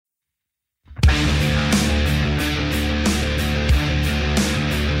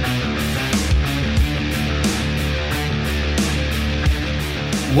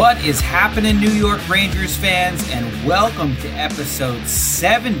What is happening, New York Rangers fans, and welcome to episode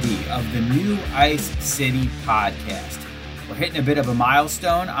 70 of the New Ice City podcast. We're hitting a bit of a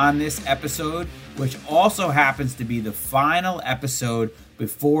milestone on this episode, which also happens to be the final episode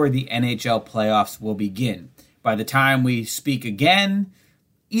before the NHL playoffs will begin. By the time we speak again,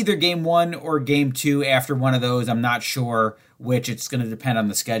 either game 1 or game 2 after one of those, I'm not sure which. It's going to depend on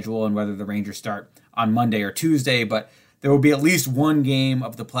the schedule and whether the Rangers start on Monday or Tuesday, but there will be at least one game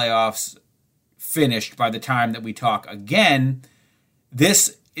of the playoffs finished by the time that we talk again.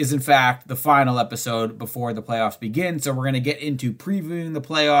 This is, in fact, the final episode before the playoffs begin, so we're going to get into previewing the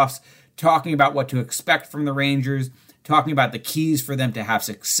playoffs, talking about what to expect from the Rangers, talking about the keys for them to have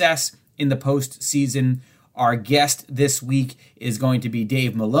success in the postseason. Our guest this week is going to be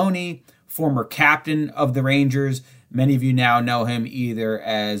Dave Maloney, former captain of the Rangers. Many of you now know him either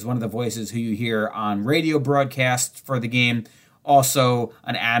as one of the voices who you hear on radio broadcasts for the game, also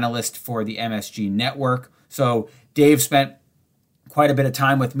an analyst for the MSG Network. So Dave spent quite a bit of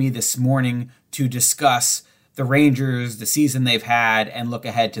time with me this morning to discuss the Rangers, the season they've had, and look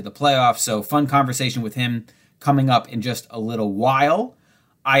ahead to the playoffs. So fun conversation with him coming up in just a little while.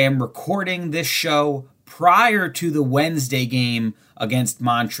 I am recording this show prior to the Wednesday game against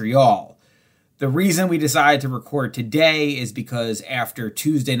Montreal. The reason we decided to record today is because after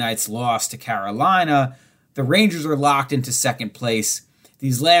Tuesday night's loss to Carolina, the Rangers are locked into second place.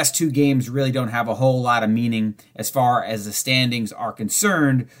 These last two games really don't have a whole lot of meaning as far as the standings are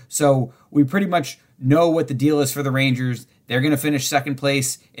concerned, so we pretty much know what the deal is for the Rangers. They're going to finish second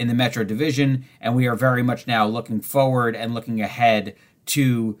place in the Metro Division, and we are very much now looking forward and looking ahead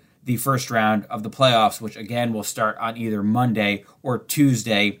to the first round of the playoffs, which again will start on either Monday or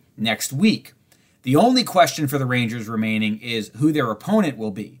Tuesday next week. The only question for the Rangers remaining is who their opponent will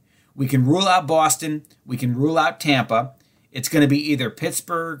be. We can rule out Boston. We can rule out Tampa. It's going to be either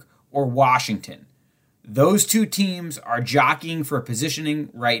Pittsburgh or Washington. Those two teams are jockeying for positioning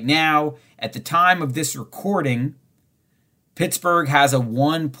right now. At the time of this recording, Pittsburgh has a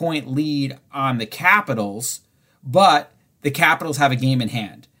 1-point lead on the Capitals, but the Capitals have a game in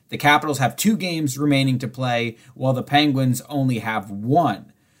hand. The Capitals have 2 games remaining to play, while the Penguins only have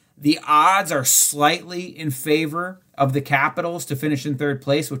 1. The odds are slightly in favor of the Capitals to finish in third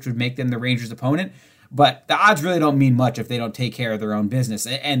place, which would make them the Rangers' opponent. But the odds really don't mean much if they don't take care of their own business.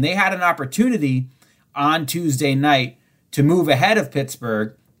 And they had an opportunity on Tuesday night to move ahead of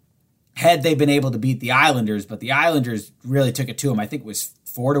Pittsburgh had they been able to beat the Islanders. But the Islanders really took it to them. I think it was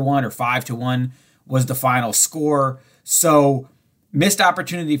 4-1 or 5-1 was the final score. So missed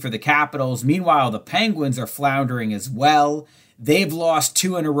opportunity for the Capitals. Meanwhile, the Penguins are floundering as well. They've lost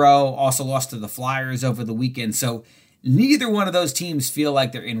 2 in a row, also lost to the Flyers over the weekend. So neither one of those teams feel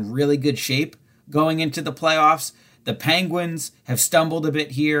like they're in really good shape going into the playoffs. The Penguins have stumbled a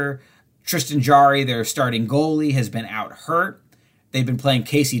bit here. Tristan Jarry, their starting goalie, has been out hurt. They've been playing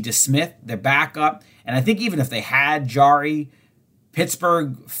Casey DeSmith, their backup. And I think even if they had Jarry,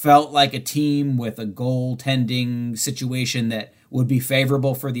 Pittsburgh felt like a team with a goaltending situation that would be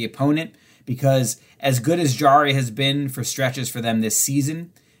favorable for the opponent, because as good as Jarry has been for stretches for them this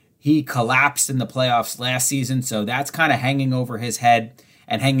season, he collapsed in the playoffs last season, so that's kind of hanging over his head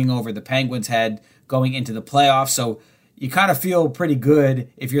and hanging over the Penguins' head going into the playoffs. So you kind of feel pretty good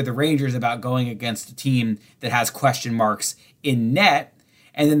if you're the Rangers about going against a team that has question marks in net.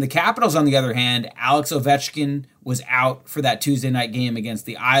 And then the Capitals, on the other hand, Alex Ovechkin was out for that Tuesday night game against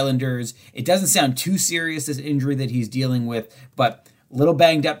the Islanders. It doesn't sound too serious, this injury that he's dealing with, but a little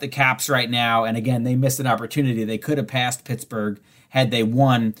banged up the Caps right now. And again, they missed an opportunity. They could have passed Pittsburgh had they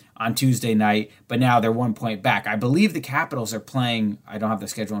won on Tuesday night, but now they're 1 point back. I believe the Capitals are playing, I don't have the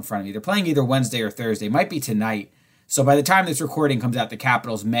schedule in front of me, they're playing either Wednesday or Thursday. It might be tonight. So by the time this recording comes out, the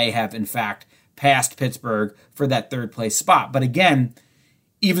Capitals may have, in fact, passed Pittsburgh for that third place spot. But again,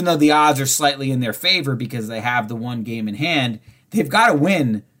 even though the odds are slightly in their favor because they have the one game in hand, they've got to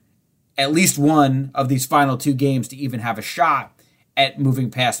win at least one of these final 2 games to even have a shot at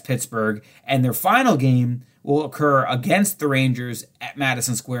moving past Pittsburgh. And their final game will occur against the Rangers at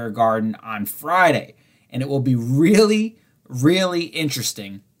Madison Square Garden on Friday. And it will be really, really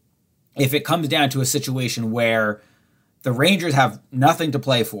interesting if it comes down to a situation where the Rangers have nothing to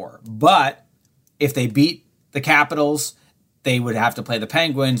play for. But if they beat the Capitals, they would have to play the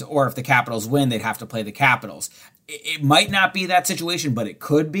Penguins, or if the Capitals win, they'd have to play the Capitals. It might not be that situation, but it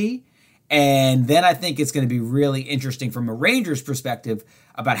could be. And then I think it's going to be really interesting from a Rangers perspective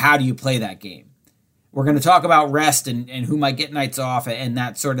about how do you play that game. We're going to talk about rest and who might get nights off and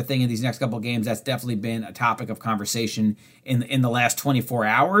that sort of thing in these next couple of games. That's definitely been a topic of conversation in the last 24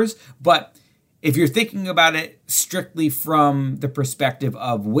 hours. But if you're thinking about it strictly from the perspective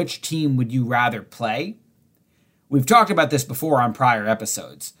of which team would you rather play, we've talked about this before on prior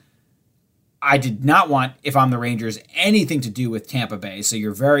episodes. I did not want, if I'm the Rangers, anything to do with Tampa Bay, so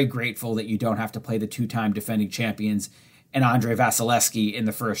you're very grateful that you don't have to play the two-time defending champions and Andrei Vasilevsky in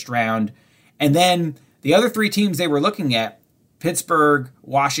the first round. And then the other three teams they were looking at, Pittsburgh,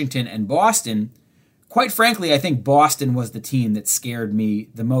 Washington, and Boston, quite frankly, I think Boston was the team that scared me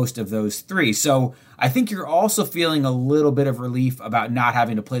the most of those three. So I think you're also feeling a little bit of relief about not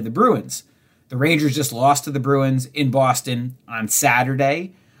having to play the Bruins. The Rangers just lost to the Bruins in Boston on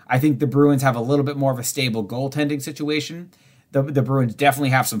Saturday. I think the Bruins have a little bit more of a stable goaltending situation. The Bruins definitely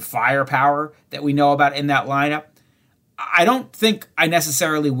have some firepower that we know about in that lineup. I don't think I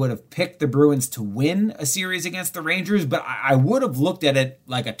necessarily would have picked the Bruins to win a series against the Rangers, but I would have looked at it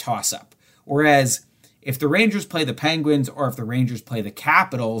like a toss-up. Whereas if the Rangers play the Penguins or if the Rangers play the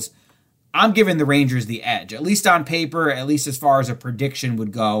Capitals, I'm giving the Rangers the edge. At least on paper, at least as far as a prediction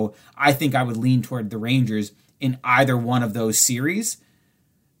would go, I think I would lean toward the Rangers in either one of those series.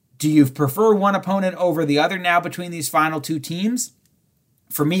 Do you prefer one opponent over the other now between these final two teams?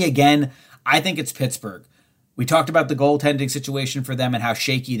 For me, again, I think it's Pittsburgh. We talked about the goaltending situation for them and how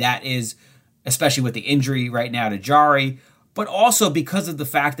shaky that is, especially with the injury right now to Jari, but also because of the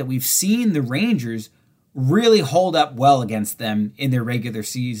fact that we've seen the Rangers really hold up well against them in their regular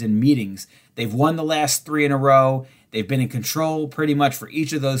season meetings. They've won the last three in a row. They've been in control pretty much for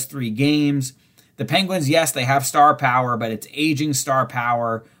each of those three games. The Penguins, yes, they have star power, but it's aging star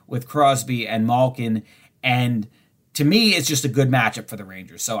power with Crosby and Malkin. And to me, it's just a good matchup for the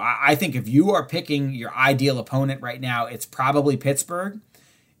Rangers. So I think if you are picking your ideal opponent right now, it's probably Pittsburgh.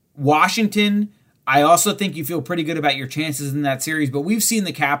 Washington, I also think you feel pretty good about your chances in that series, but we've seen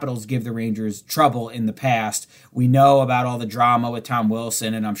the Capitals give the Rangers trouble in the past. We know about all the drama with Tom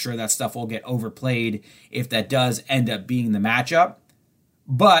Wilson, and I'm sure that stuff will get overplayed if that does end up being the matchup.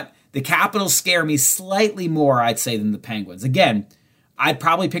 But the Capitals scare me slightly more, I'd say, than the Penguins. Again, I'd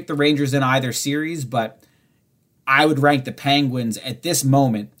probably pick the Rangers in either series, but I would rank the Penguins at this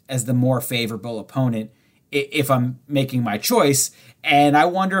moment as the more favorable opponent if I'm making my choice. And I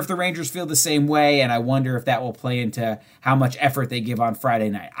wonder if the Rangers feel the same way, and I wonder if that will play into how much effort they give on Friday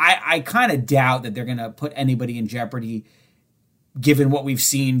night. I kind of doubt that they're going to put anybody in jeopardy given what we've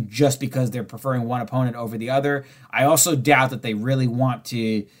seen just because they're preferring one opponent over the other. I also doubt that they really want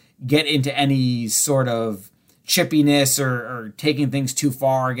to get into any sort of chippiness or taking things too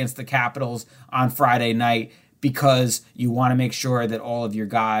far against the Capitals on Friday night because you want to make sure that all of your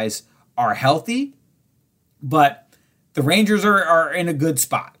guys are healthy. But the Rangers are in a good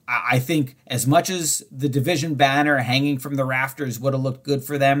spot. I think as much as the division banner hanging from the rafters would have looked good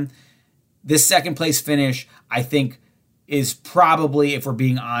for them, this second place finish, I think, is probably, if we're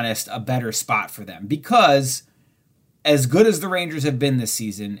being honest, a better spot for them. Because as good as the Rangers have been this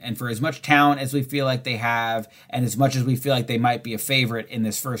season, and for as much talent as we feel like they have, and as much as we feel like they might be a favorite in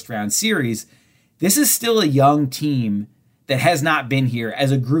this first round series, this is still a young team that has not been here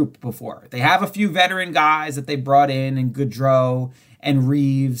as a group before. They have a few veteran guys that they brought in Gaudreau and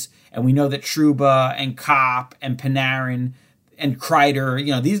Reeves, and we know that Trouba and Copp and Panarin and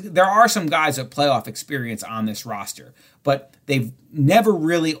Kreider, there are some guys with playoff experience on this roster, but they've never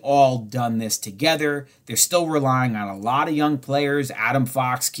really all done this together. They're still relying on a lot of young players: Adam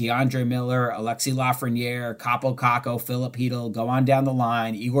Fox, Keandre Miller, Alexis Lafreniere, Kaapo Kakko, Philip Hedl, go on down the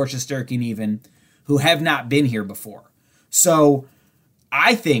line, Igor Shesterkin even, who have not been here before. So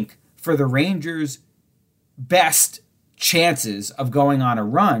I think for the Rangers' best chances of going on a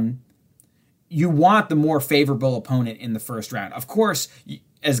run, you want the more favorable opponent in the first round. Of course,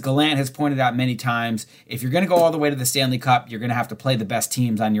 as Gallant has pointed out many times, if you're going to go all the way to the Stanley Cup, you're going to have to play the best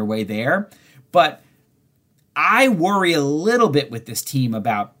teams on your way there. But I worry a little bit with this team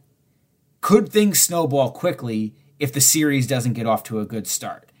about, could things snowball quickly if the series doesn't get off to a good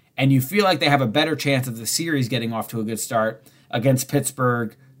start? And you feel like they have a better chance of the series getting off to a good start against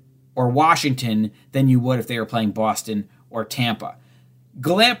Pittsburgh or Washington than you would if they were playing Boston or Tampa.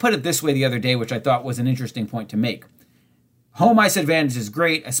 Gallant put it this way the other day, which I thought was an interesting point to make. Home ice advantage is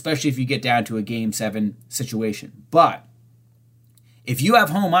great, especially if you get down to a Game 7 situation. But if you have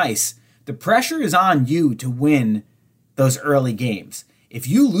home ice, the pressure is on you to win those early games. If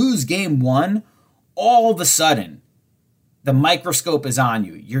you lose Game 1, all of a sudden, the microscope is on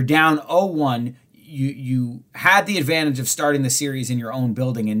you. You're down 0-1. You had the advantage of starting the series in your own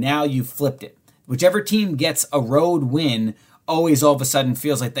building, and now you've flipped it. Whichever team gets a road win always all of a sudden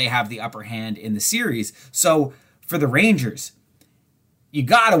feels like they have the upper hand in the series. So for the Rangers, you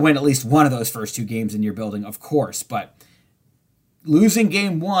got to win at least one of those first two games in your building, of course. But losing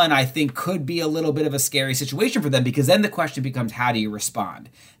game one, I think, could be a little bit of a scary situation for them, because then the question becomes, how do you respond?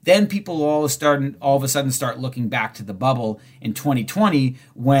 Then people all of a sudden start looking back to the bubble in 2020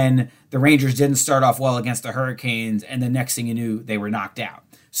 when the Rangers didn't start off well against the Hurricanes, and the next thing you knew, they were knocked out.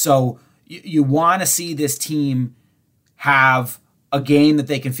 So you want to see this team have a game that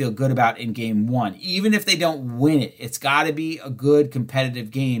they can feel good about in game one. Even if they don't win it, it's got to be a good competitive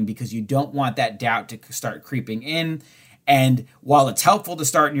game, because you don't want that doubt to start creeping in. And while it's helpful to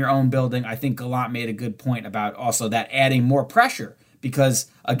start in your own building, I think Gallant made a good point about also that adding more pressure, because,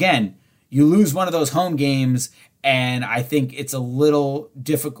 again, you lose one of those home games, and I think it's a little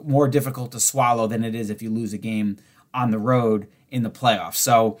more difficult to swallow than it is if you lose a game on the road in the playoffs.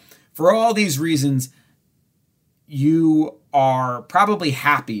 So for all these reasons, you are probably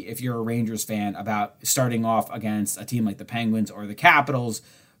happy, if you're a Rangers fan, about starting off against a team like the Penguins or the Capitals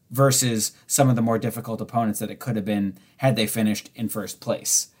versus some of the more difficult opponents that it could have been had they finished in first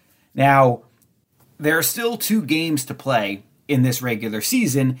place. Now, there are still 2 games to play in this regular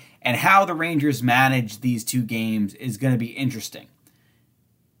season, and how the Rangers manage these 2 games is going to be interesting.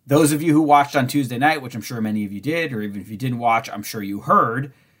 Those of you who watched on Tuesday night, which I'm sure many of you did, or even if you didn't watch, I'm sure you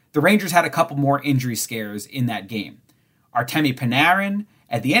heard, the Rangers had a couple more injury scares in that game. Artemi Panarin,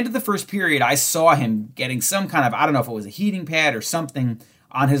 at the end of the first period, I saw him getting some kind of, I don't know if it was a heating pad or something,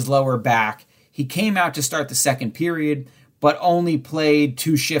 on his lower back. He came out to start the second period, but only played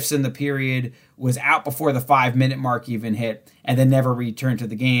 2 shifts in the period, was out before the 5-minute mark even hit, and then never returned to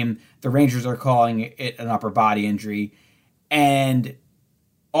the game. The Rangers are calling it an upper body injury. And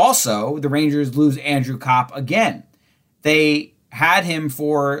also, the Rangers lose Andrew Copp again. They had him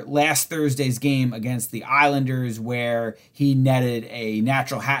for last Thursday's game against the Islanders, where he netted a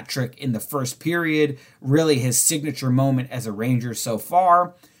natural hat trick in the first period, really his signature moment as a Ranger so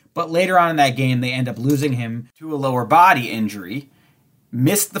far. But later on in that game, they end up losing him to a lower body injury,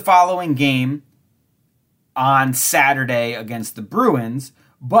 missed the following game on Saturday against the Bruins,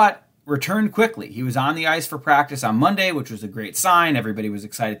 but returned quickly. He was on the ice for practice on Monday, which was a great sign. Everybody was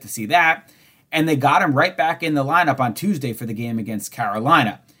excited to see that. And they got him right back in the lineup on Tuesday for the game against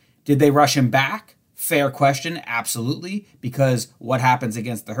Carolina. Did they rush him back? Fair question, absolutely, because what happens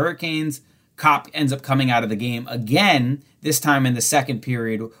against the Hurricanes? Copp ends up coming out of the game again, this time in the second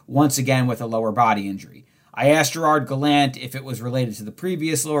period, once again with a lower body injury. I asked Gerard Gallant if it was related to the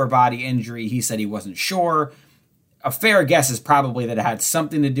previous lower body injury. He said he wasn't sure. A fair guess is probably that it had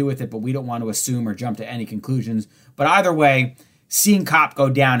something to do with it, but we don't want to assume or jump to any conclusions. But either way, seeing Copp go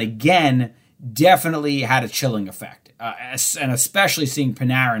down again definitely had a chilling effect, and especially seeing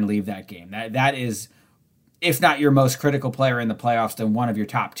Panarin leave that game. That is, if not your most critical player in the playoffs, then one of your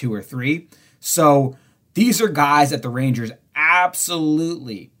top 2 or 3. So these are guys that the Rangers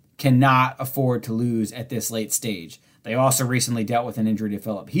absolutely cannot afford to lose at this late stage. They also recently dealt with an injury to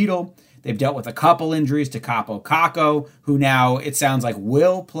Philip Hedl. They've dealt with a couple injuries to Kaapo Kakko, who now, it sounds like,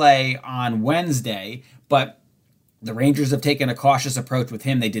 will play on Wednesday, but the Rangers have taken a cautious approach with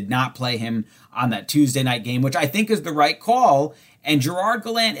him. They did not play him on that Tuesday night game, which I think is the right call. And Gerard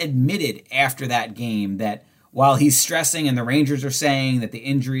Gallant admitted after that game that while he's stressing and the Rangers are saying that the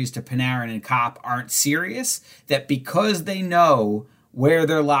injuries to Panarin and Copp aren't serious, that because they know where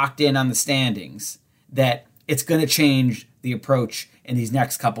they're locked in on the standings, that it's going to change the approach in these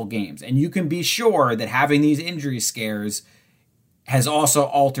next couple games. And you can be sure that having these injury scares has also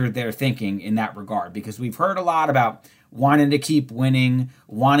altered their thinking in that regard, because we've heard a lot about wanting to keep winning,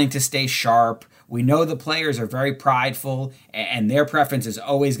 wanting to stay sharp. We know the players are very prideful, and their preference is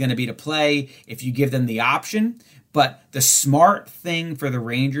always going to be to play if you give them the option. But the smart thing for the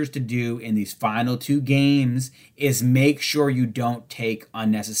Rangers to do in these final 2 games is make sure you don't take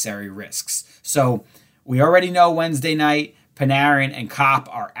unnecessary risks. So we already know Wednesday night, Panarin and Copp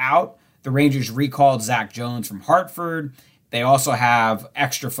are out. The Rangers recalled Zach Jones from Hartford. They also have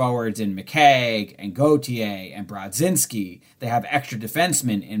extra forwards in McKegg and Gauthier and Brodzinski. They have extra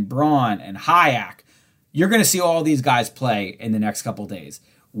defensemen in Braun and Hayek. You're going to see all these guys play in the next couple days.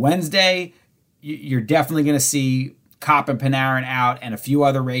 Wednesday, you're definitely going to see Copp and Panarin out, and a few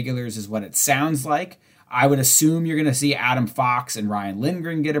other regulars is what it sounds like. I would assume you're going to see Adam Fox and Ryan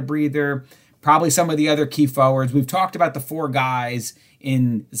Lindgren get a breather. Probably some of the other key forwards. We've talked about the 4 guys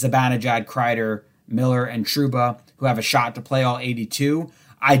in Zibanejad, Kreider, Miller, and Trouba who have a shot to play all 82.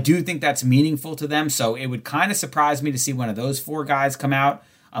 I do think that's meaningful to them, so it would kind of surprise me to see one of those 4 guys come out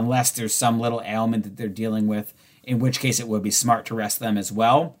unless there's some little ailment that they're dealing with, in which case it would be smart to rest them as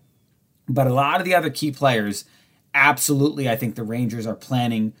well. But a lot of the other key players, absolutely, I think the Rangers are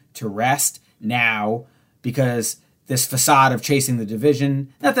planning to rest now, because this facade of chasing the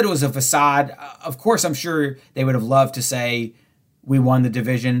division, not that it was a facade. Of course, I'm sure they would have loved to say, we won the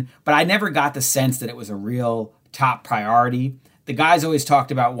division, but I never got the sense that it was a real top priority. The guys always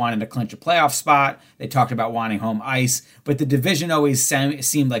talked about wanting to clinch a playoff spot. They talked about wanting home ice, but the division always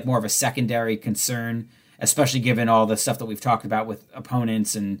seemed like more of a secondary concern, especially given all the stuff that we've talked about with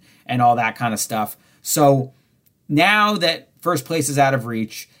opponents and all that kind of stuff. So now that first place is out of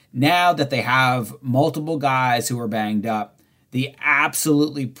reach, now that they have multiple guys who are banged up, the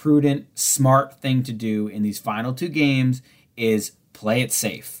absolutely prudent, smart thing to do in these final two games is play it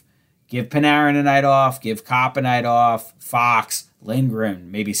safe. Give Panarin a night off, give Copp a night off, Fox, Lindgren,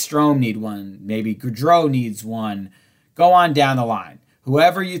 maybe Strome need one, maybe Gaudreau needs one. Go on down the line.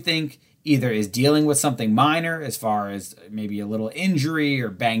 Whoever you think either is dealing with something minor as far as maybe a little injury or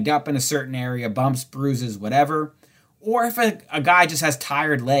banged up in a certain area, bumps, bruises, whatever, or if a guy just has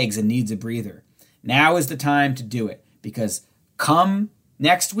tired legs and needs a breather. Now is the time to do it, because come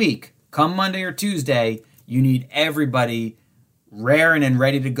next week, come Monday or Tuesday, you need everybody raring and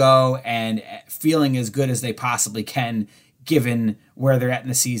ready to go and feeling as good as they possibly can given where they're at in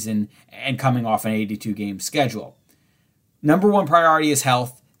the season and coming off an 82-game schedule. Number one priority is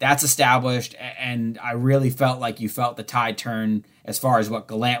health. That's established, and I really felt like you felt the tide turn as far as what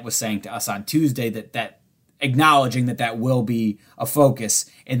Gallant was saying to us on Tuesday, that acknowledging that will be a focus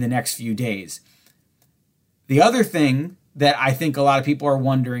in the next few days. The other thing that I think a lot of people are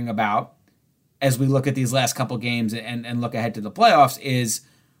wondering about as we look at these last couple games and look ahead to the playoffs is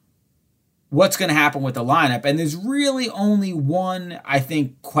what's going to happen with the lineup. And there's really only one, I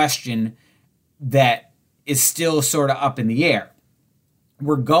think, question that is still sort of up in the air.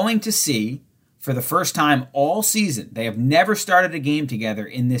 We're going to see, for the first time all season, they have never started a game together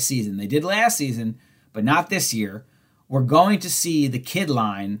in this season. They did last season, but not this year. We're going to see the kid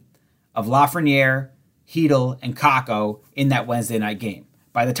line of Lafreniere, Hedl, and Kakko in that Wednesday night game.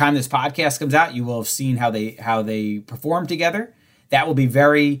 By the time this podcast comes out, you will have seen how they perform together. That will be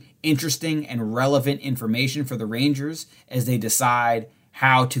very interesting and relevant information for the Rangers as they decide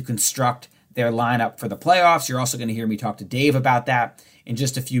how to construct their lineup for the playoffs. You're also going to hear me talk to Dave about that in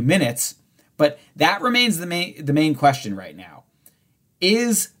just a few minutes. But that remains the main question right now.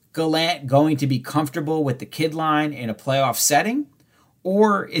 Is Gallant going to be comfortable with the kid line in a playoff setting?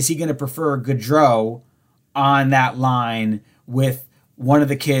 Or is he going to prefer Gaudreau on that line with one of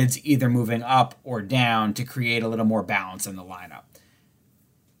the kids either moving up or down to create a little more balance in the lineup?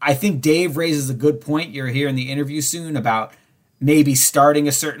 I think Dave raises a good point. You'll hear in the interview soon about maybe starting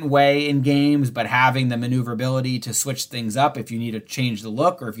a certain way in games, but having the maneuverability to switch things up if you need to change the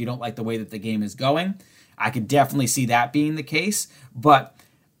look or if you don't like the way that the game is going. I could definitely see that being the case. But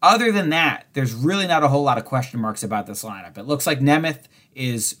other than that, there's really not a whole lot of question marks about this lineup. It looks like Nemeth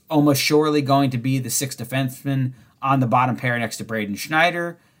is almost surely going to be the sixth defenseman on the bottom pair next to Braden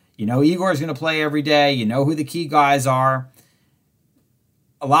Schneider. You know Igor's going to play every day. You know who the key guys are.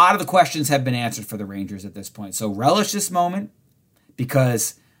 A lot of the questions have been answered for the Rangers at this point. So relish this moment,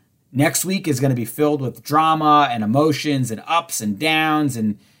 because next week is going to be filled with drama and emotions and ups and downs,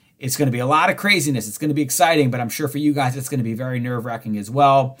 and it's going to be a lot of craziness. It's going to be exciting, but I'm sure for you guys it's going to be very nerve-wracking as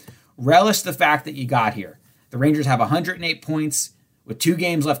well. Relish the fact that you got here. The Rangers have 108 points with 2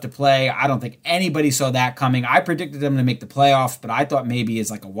 games left to play. I don't think anybody saw that coming. I predicted them to make the playoffs, but I thought maybe as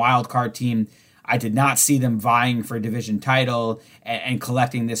like a wild card team. I did not see them vying for a division title and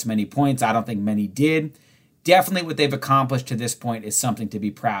collecting this many points. I don't think many did. Definitely what they've accomplished to this point is something to be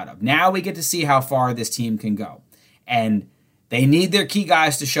proud of. Now we get to see how far this team can go. And they need their key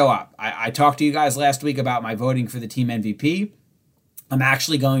guys to show up. I talked to you guys last week about my voting for the team MVP. I'm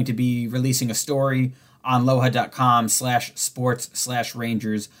actually going to be releasing a story on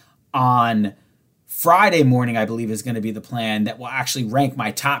loha.com/sports/Rangers on Friday morning, I believe is going to be the plan, that will actually rank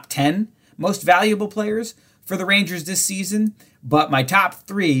my top 10 most valuable players for the Rangers this season. But my top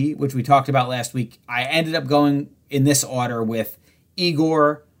 3, which we talked about last week, I ended up going in this order with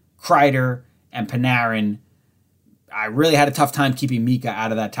Igor, Kreider, and Panarin. I really had a tough time keeping Mika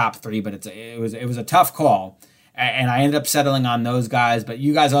out of that top 3, but it was a tough call. And I ended up settling on those guys. But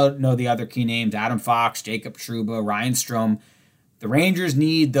you guys all know the other key names: Adam Fox, Jacob Trouba, Ryan Strome. The Rangers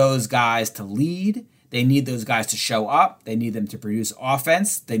need those guys to lead. They need those guys to show up. They need them to produce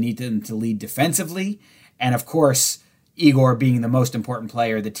offense. They need them to lead defensively. And of course, Igor being the most important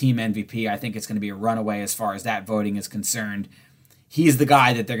player, the team MVP, I think it's going to be a runaway as far as that voting is concerned. He's the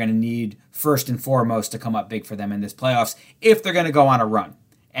guy that they're going to need first and foremost to come up big for them in this playoffs if they're going to go on a run.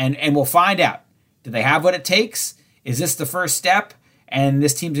 And we'll find out. Do they have what it takes? Is this the first step? And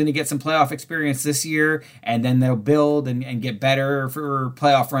this team's going to get some playoff experience this year, and then they'll build and get better for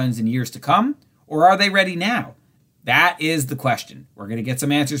playoff runs in years to come? Or are they ready now? That is the question. We're going to get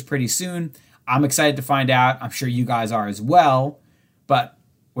some answers pretty soon. I'm excited to find out. I'm sure you guys are as well. but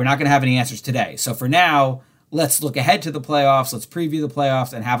we're not going to have any answers today. So for now, let's look ahead to the playoffs. Let's preview the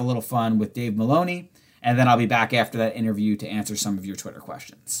playoffs and have a little fun with Dave Maloney. And then I'll be back after that interview to answer some of your Twitter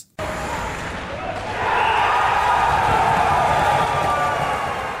questions.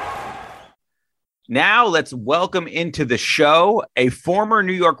 Now let's welcome into the show a former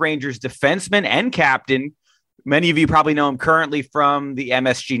New York Rangers defenseman and captain. Many of you probably know him currently from the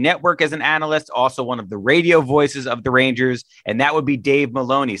MSG Network as an analyst, also one of the radio voices of the Rangers, and that would be Dave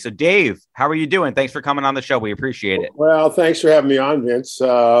Maloney. So, Dave, how are you doing? Thanks for coming on the show. We appreciate it. Well, thanks for having me on, Vince.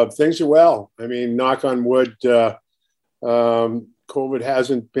 Things are well. I mean, knock on wood, COVID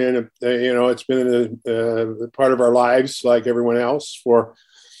hasn't been, it's been a part of our lives like everyone else for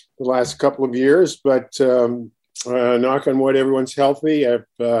the last couple of years, but knock on wood, everyone's healthy.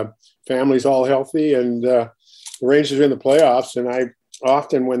 Family's all healthy, and the Rangers are in the playoffs. And I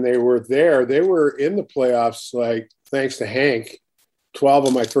often, when they were there, they were in the playoffs, like, thanks to Hank, 12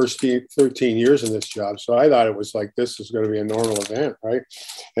 of my first 13 years in this job. So I thought it was like, this is going to be a normal event, right?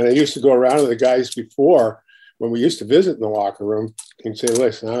 And I used to go around to the guys before, when we used to visit in the locker room, and say,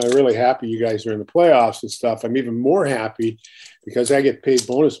 listen, I'm really happy you guys are in the playoffs and stuff. I'm even more happy because I get paid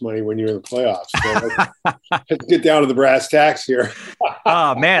bonus money when you're in the playoffs. So let's get down to the brass tacks here.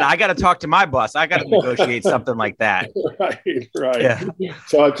 Oh, man, I got to talk to my boss. I got to negotiate something like that. Right. Yeah.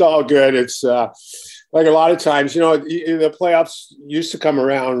 So it's all good. It's like a lot of times, the playoffs used to come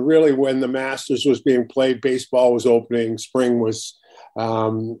around really when the Masters was being played, baseball was opening, spring was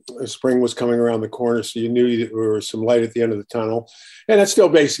coming around the corner, so you knew there was some light at the end of the tunnel. And that's still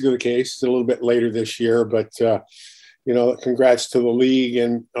basically the case. It's a little bit later this year, but congrats to the league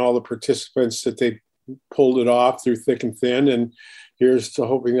and all the participants that they pulled it off through thick and thin. And here's to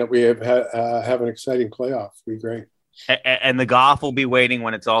hoping that we have an exciting playoff. It'll be great. And the golf will be waiting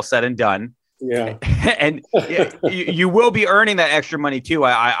when it's all said and done. Yeah. And you will be earning that extra money too.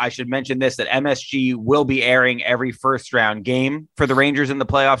 I should mention this, that MSG will be airing every first round game for the Rangers in the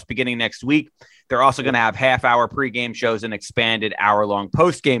playoffs beginning next week. They're also going to have half-hour pregame shows and expanded hour-long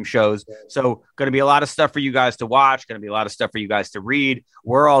post-game shows. So going to be a lot of stuff for you guys to watch, going to be a lot of stuff for you guys to read.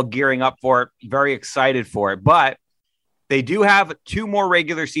 We're all gearing up for it, very excited for it. But they do have 2 more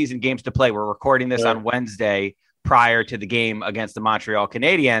regular season games to play. We're recording this on Wednesday prior to the game against the Montreal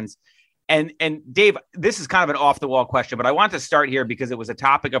Canadiens. And Dave, this is kind of an off-the-wall question, but I want to start here because it was a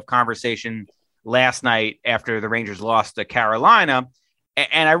topic of conversation last night after the Rangers lost to Carolina.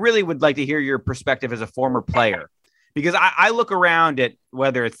 And I really would like to hear your perspective as a former player, because I look around at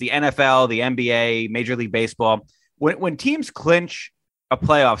whether it's the NFL, the NBA, Major League Baseball, when teams clinch a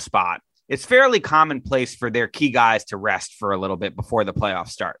playoff spot, it's fairly commonplace for their key guys to rest for a little bit before the playoffs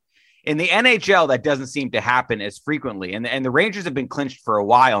start. In the NHL, that doesn't seem to happen as frequently. And the Rangers have been clinched for a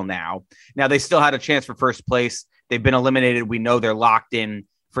while now. Now, they still had a chance for first place. They've been eliminated. We know they're locked in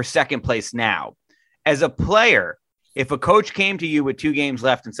for second place now. As a player, if a coach came to you with 2 games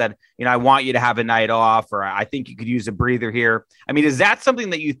left and said, I want you to have a night off, or I think you could use a breather here. I mean, is that something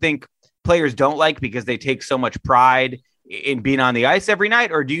that you think players don't like because they take so much pride in being on the ice every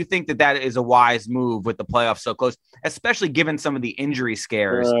night? Or do you think that is a wise move with the playoffs so close, especially given some of the injury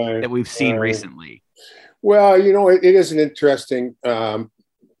scares that we've seen recently? Well, it is an interesting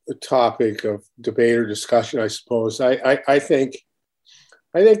topic of debate or discussion, I suppose. I think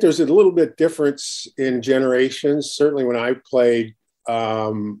there's a little bit difference in generations. Certainly when I played,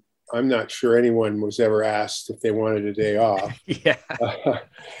 I'm not sure anyone was ever asked if they wanted a day off.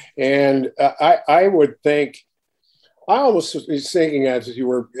 And I would think, I almost was thinking as you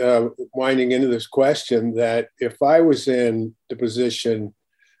were winding into this question that if I was in the position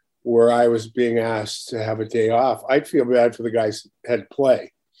where I was being asked to have a day off, I'd feel bad for the guys that had to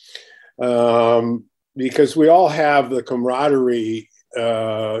play. Because we all have the camaraderie,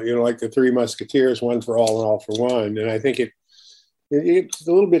 like the 3 Musketeers, one for all and all for one. And I think it's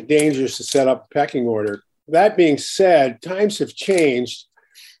a little bit dangerous to set up a pecking order. That being said, times have changed,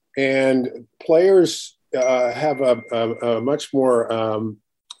 and players have a much more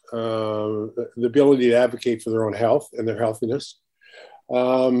the ability to advocate for their own health and their healthiness.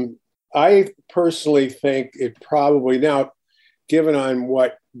 I personally think it probably, now, given on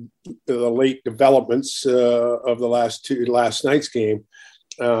what the late developments of the last night's game,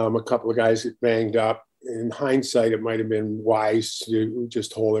 a couple of guys that banged up. In hindsight, it might have been wise to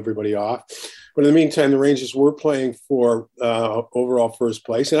just hold everybody off. But in the meantime, the Rangers were playing for overall first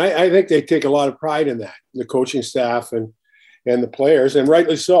place. And I think they take a lot of pride in that, the coaching staff and the players, and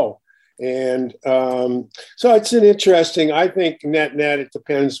rightly so. And so it's an interesting, I think net, it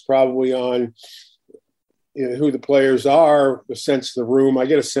depends probably on who the players are, the sense of the room. I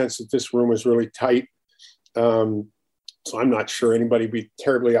get a sense that this room is really tight. So I'm not sure anybody would be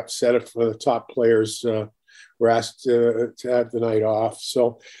terribly upset if the top players were asked to have the night off.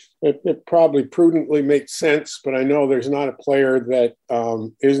 So it probably prudently makes sense, but I know there's not a player that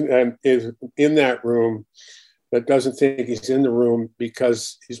is in that room that doesn't think he's in the room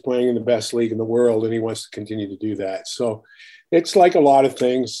because he's playing in the best league in the world and he wants to continue to do that. So it's like a lot of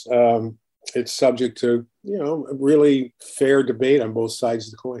things. It's subject to, a really fair debate on both sides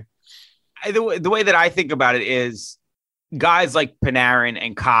of the coin. The way that I think about it is guys like Panarin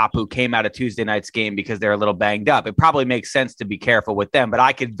and Copp, who came out of Tuesday night's game because they're a little banged up, it probably makes sense to be careful with them. But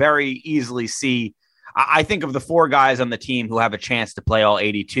I could very easily see, I think of the 4 guys on the team who have a chance to play all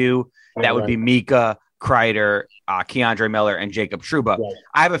 82. That would be Mika, Kreider, Keandre Miller, and Jacob Trouba. Right.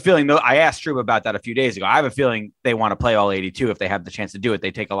 I have a feeling, though, I asked Trouba about that a few days ago. I have a feeling they want to play all 82 if they have the chance to do it.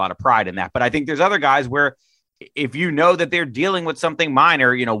 They take a lot of pride in that. But I think there's other guys where if you know that they're dealing with something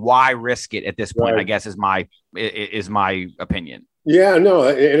minor, why risk it at this point? Right. I guess is my opinion. Yeah, no,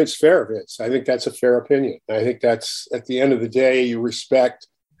 and it's fair, Vince. I think that's a fair opinion. I think that's, at the end of the day, you respect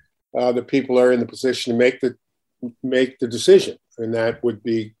the people who are in the position to make the decision. And that would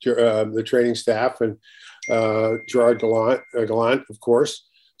be the training staff and Gerard Gallant, of course.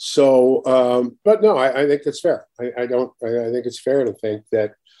 So, but no, I think that's fair. I think it's fair to think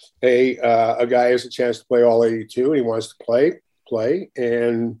that, hey, a guy has a chance to play all 82 and he wants to play.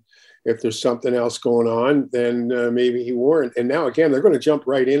 And if there's something else going on, then maybe he won't. And now, again, they're going to jump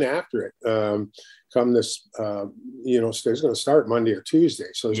right in after it. Come this, it's going to start Monday or Tuesday.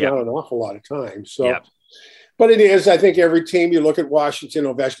 So there's not an awful lot of time. So. But it is, I think every team, you look at Washington,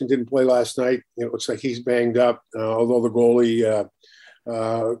 Ovechkin didn't play last night. It looks like he's banged up, although the goalie,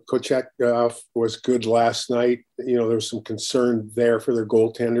 Kochek, was good last night. There was some concern there for their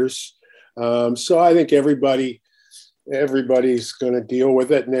goaltenders. So I think everybody's going to deal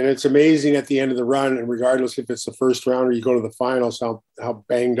with it. And then it's amazing at the end of the run, and regardless if it's the first round or you go to the finals, how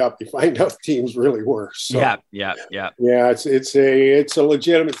banged up you find out teams really were. So, yeah. It's a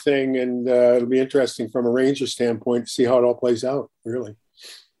legitimate thing, and it'll be interesting from a Rangers standpoint to see how it all plays out, really.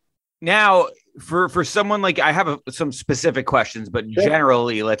 Now, for someone like, I have some specific questions, but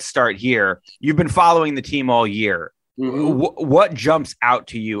generally, let's start here. You've been following the team all year. Mm-hmm. What jumps out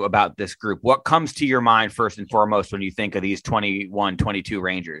to you about this group? What comes to your mind first and foremost when you think of these 21, 22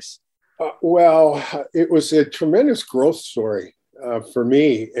 Rangers? Well, it was a tremendous growth story for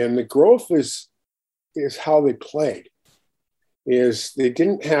me. And the growth is how they played. Is they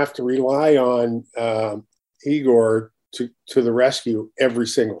didn't have to rely on Igor to the rescue every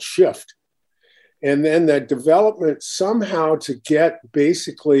single shift. And then that development somehow to get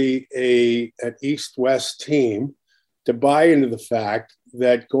basically an East-West team to buy into the fact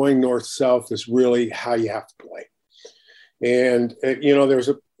that going north-south is really how you have to play. And, there's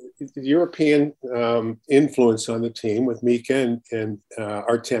a European influence on the team with Mika and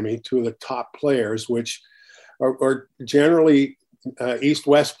Artemi, 2 of the top players, which are generally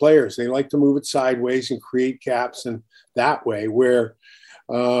East-West players. They like to move it sideways and create gaps, and that way where,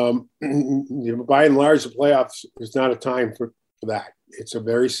 by and large, the playoffs is not a time for that. It's a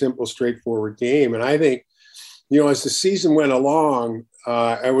very simple, straightforward game. And I think, as the season went along,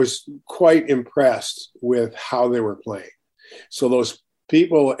 I was quite impressed with how they were playing. So those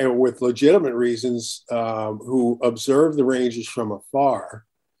people with legitimate reasons who observed the Rangers from afar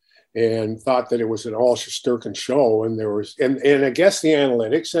and thought that it was an all-Shesterkin show, and there was, and I guess the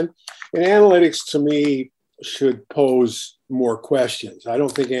analytics, and analytics to me should pose more questions. I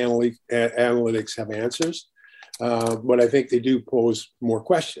don't think analytics have answers. But I think they do pose more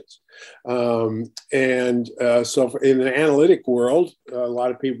questions. So in the analytic world, a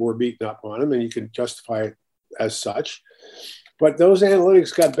lot of people were beating up on them, and you can justify it as such. But those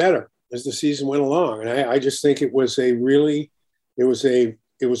analytics got better as the season went along. And I just think it was a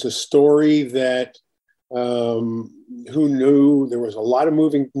story that who knew there was a lot of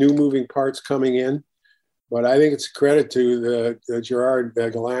new moving parts coming in. But I think it's a credit to the Gerard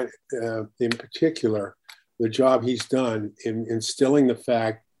Gallant in particular, the job he's done in instilling the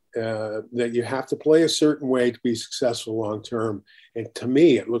fact that you have to play a certain way to be successful long-term. And to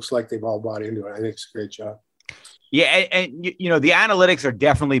me, it looks like they've all bought into it. I think it's a great job. Yeah. And the analytics are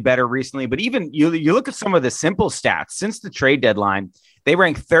definitely better recently, but even you look at some of the simple stats since the trade deadline, they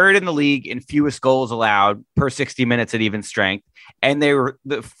rank 3rd in the league in fewest goals allowed per 60 minutes at even strength. And they were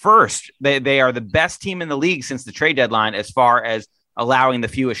the first, they are the best team in the league since the trade deadline as far as allowing the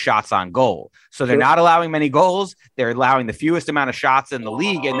fewest shots on goal. So they're not allowing many goals. They're allowing the fewest amount of shots in the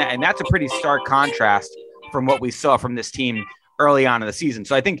league. And that's a pretty stark contrast from what we saw from this team early on in the season.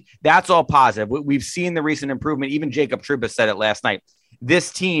 So I think that's all positive. We've seen the recent improvement. Even Jacob Trouba said it last night.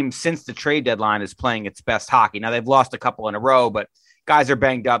 this team, since the trade deadline, is playing its best hockey. Now, they've lost a couple in a row, but guys are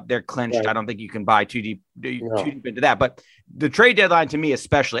banged up. They're clinched. Right. I don't think you can buy too deep into that. But the trade deadline, to me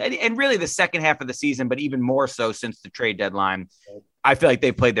especially, and really the second half of the season, but even more so since the trade deadline, I feel like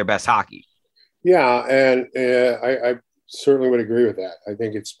they've played their best hockey. Yeah, and I certainly would agree with that. I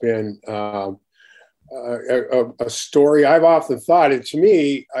think it's been a story I've often thought. And to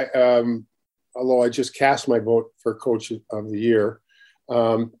me, although I just cast my vote for Coach of the Year,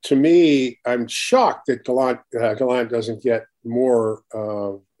 to me, I'm shocked that Gallant doesn't get more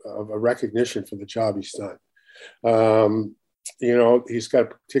of a recognition for the job he's done. He's got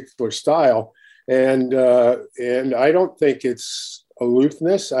a particular style, and I don't think it's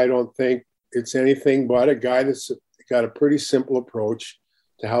aloofness. I don't think it's anything but a guy that's got a pretty simple approach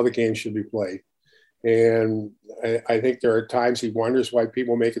to how the game should be played. And I think there are times he wonders why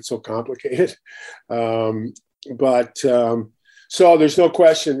people make it so complicated. So there's no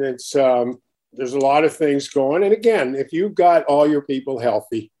question there's a lot of things going. And again, if you've got all your people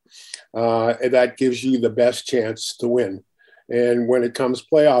healthy, that gives you the best chance to win. And when it comes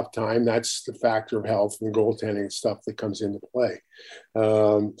playoff time, that's the factor of health and goaltending and stuff that comes into play.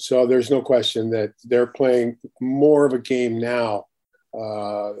 So there's no question that they're playing more of a game now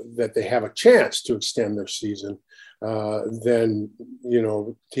that they have a chance to extend their season than,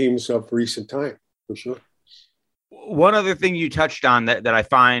 teams of recent time, for sure. One other thing you touched on that I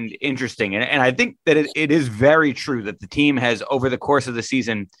find interesting, and I think that it is very true that the team has, over the course of the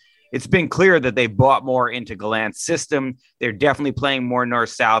season, it's been clear that they've bought more into Gallant's system. They're definitely playing more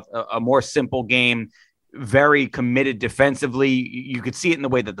north-south, a more simple game, very committed defensively. You could see it in the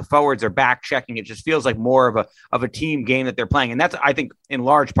way that the forwards are back checking. It just feels like more of a team game that they're playing. And that's, I think, in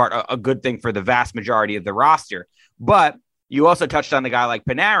large part, a good thing for the vast majority of the roster. But you also touched on the guy like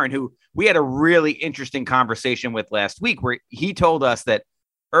Panarin, who we had a really interesting conversation with last week, where he told us that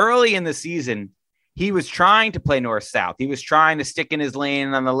early in the season, he was trying to play north-south. He was trying to stick in his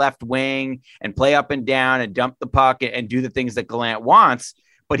lane on the left wing and play up and down and dump the puck and do the things that Gallant wants.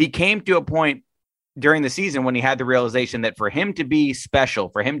 But he came to a point during the season when he had the realization that for him to be special,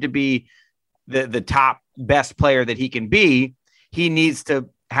 for him to be the top best player that he can be, he needs to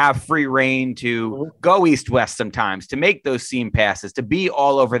have free reign to go east-west sometimes, to make those seam passes, to be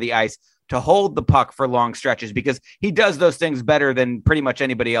all over the ice, to hold the puck for long stretches, because he does those things better than pretty much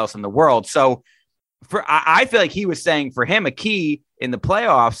anybody else in the world. So I feel like he was saying for him, a key in the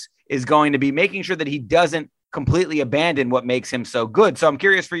playoffs is going to be making sure that he doesn't completely abandon what makes him so good. So I'm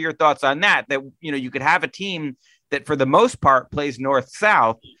curious for your thoughts on that, you could have a team that for the most part plays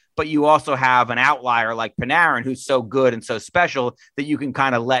north-south, but you also have an outlier like Panarin, who's so good and so special that you can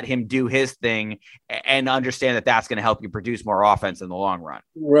kind of let him do his thing and understand that that's going to help you produce more offense in the long run.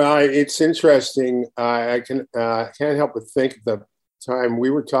 Well, it's interesting. I can't help but think of the time we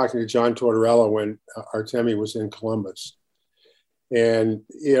were talking to John Tortorella when Artemi was in Columbus. And,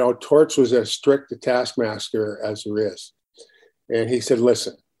 Torts was as strict a taskmaster as there is. And he said,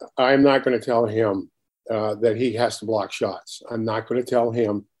 listen, I'm not going to tell him that he has to block shots. I'm not going to tell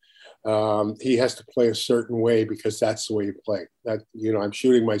him he has to play a certain way because that's the way you play. That, I'm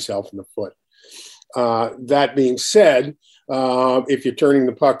shooting myself in the foot. That being said, if you're turning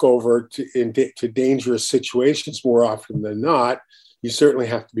the puck over to dangerous situations more often than not, you certainly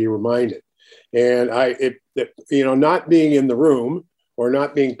have to be reminded. And not being in the room or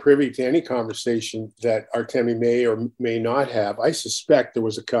not being privy to any conversation that Artemi may or may not have, I suspect there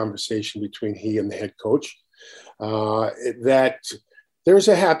was a conversation between he and the head coach that there's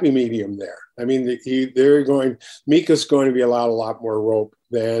a happy medium there. I mean, Mika's going to be allowed a lot more rope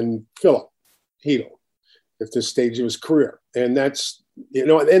than Philip Hedl at this stage of his career. And that's,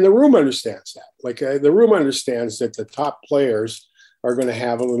 and the room understands that. Like the room understands that the top players are going to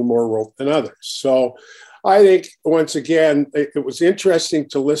have a little more rope than others. So I think, once again, it was interesting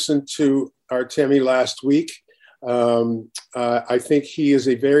to listen to Artemi last week. I think he is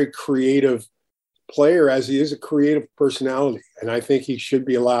a very creative player, as he is a creative personality. And I think he should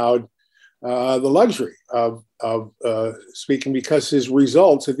be allowed the luxury of speaking, because his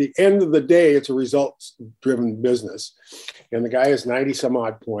results, at the end of the day, it's a results-driven business. And the guy has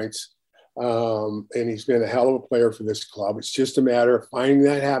 90-some-odd points. And he's been a hell of a player for this club. It's just a matter of finding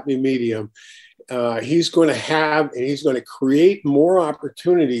that happy medium. He's going to create more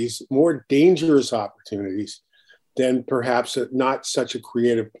opportunities, more dangerous opportunities than perhaps not such a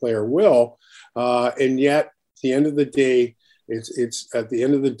creative player will. And yet, at the end of the day, it's at the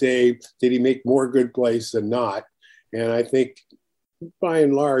end of the day, did he make more good plays than not? And I think, by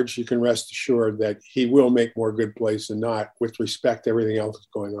and large, you can rest assured that he will make more good plays than not, with respect to everything else that's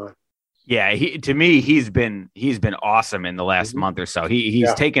going on. Yeah, to me, he's been awesome in the last month or so.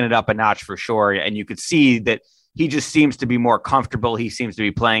 He's taken it up a notch for sure, and you could see that he just seems to be more comfortable. He seems to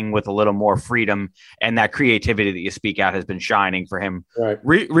be playing with a little more freedom, and that creativity that you speak out has been shining for him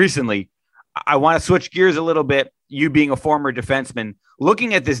recently. I want to switch gears a little bit. You being a former defenseman,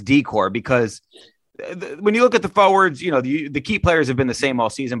 looking at this decor, because when you look at the forwards, you know, the key players have been the same all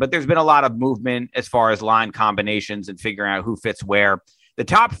season, but there's been a lot of movement as far as line combinations and figuring out who fits where. The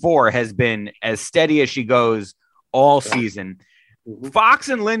top four has been as steady as she goes all season. Fox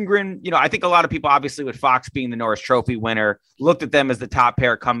and Lindgren, you know, I think a lot of people, obviously with Fox being the Norris Trophy winner, looked at them as the top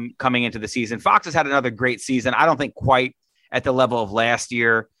pair coming into the season. Fox has had another great season. I don't think quite at the level of last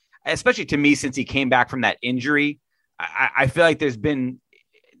year, especially to me, since he came back from that injury. I feel like there's been,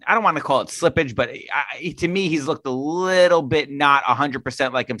 I don't want to call it slippage, but to me, he's looked a little bit not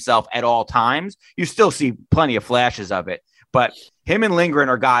 100% like himself at all times. You still see plenty of flashes of it, but him and Lindgren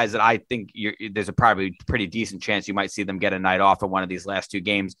are guys that I think there's a probably pretty decent chance you might see them get a night off in one of these last two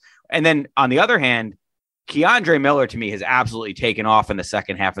games. And then on the other hand, Keandre Miller to me has absolutely taken off in the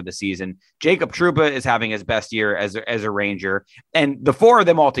second half of the season. Jacob Trouba is having his best year as a Ranger, and the four of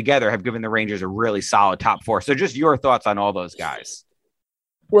them all together have given the Rangers a really solid top four. So just your thoughts on all those guys.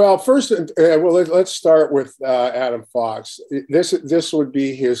 Well, first, let's start with Adam Fox. This would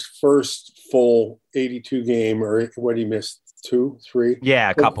be his first full 82 game, or what he missed, 2, 3?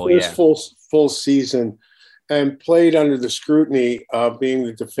 Yeah, a couple, first full season, and played under the scrutiny of being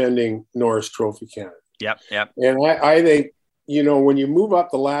the defending Norris Trophy candidate. Yep. And I think, you know, when you move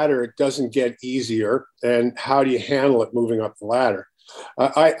up the ladder, it doesn't get easier. And how do you handle it moving up the ladder?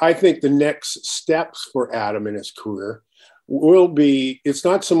 I think the next steps for Adam in his career will be, it's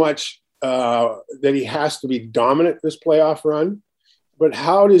not so much that he has to be dominant this playoff run, but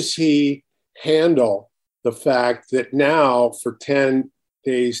how does he handle the fact that now for 10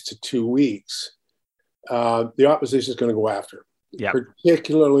 days to 2 weeks, the opposition is going to go after him,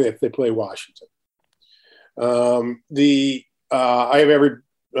 particularly if they play Washington. I have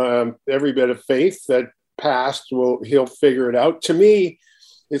every bit of faith that he'll figure it out. To me,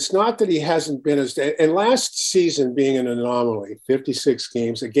 it's not that he hasn't been and last season being an anomaly, 56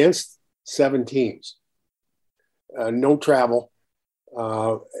 games against 7 teams, no travel.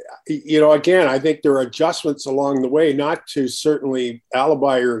 You know, again, I think there are adjustments along the way, not to certainly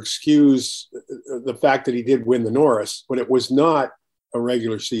alibi or excuse the fact that he did win the Norris, but it was not a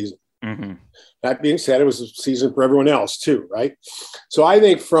regular season. Mm-hmm. That being said, it was a season for everyone else too, right? So I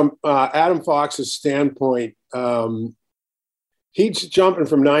think from Adam Fox's standpoint, he's jumping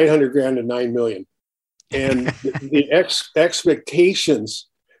from $900,000 to $9 million, and the expectations,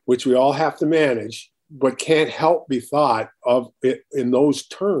 which we all have to manage, but can't help be thought of it in those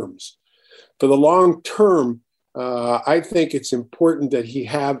terms. For the long term, I think it's important that he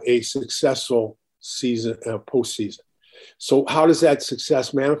have a successful season, postseason. So how does that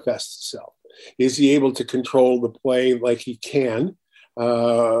success manifest itself? Is he able to control the play like he can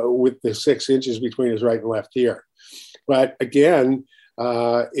with the 6 inches between his right and left ear? But again,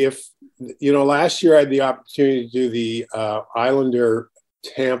 if, you know, last year I had the opportunity to do the Islander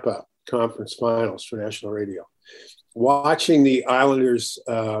Tampa Conference Finals for National Radio. Watching the Islanders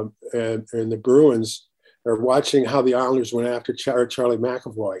and the Bruins, or watching how the Islanders went after Charlie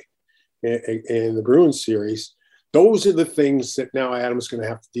McAvoy in the Bruins series, those are the things that now Adam's going to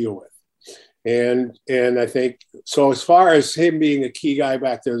have to deal with. And I think, so as far as him being a key guy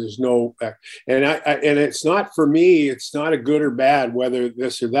back there, there's no, and it's not, for me, it's not a good or bad, whether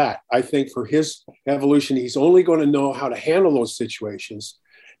this or that. I think for his evolution, he's only going to know how to handle those situations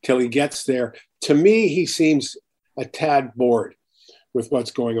till he gets there. To me, he seems a tad bored with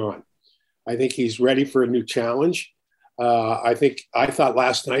what's going on. I think he's ready for a new challenge. I thought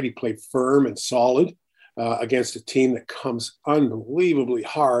last night he played firm and solid against a team that comes unbelievably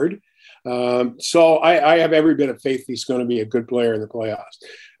hard. So I have every bit of faith he's going to be a good player in the playoffs.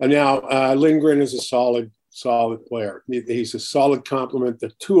 And now Lindgren is a solid player. He's a solid complement.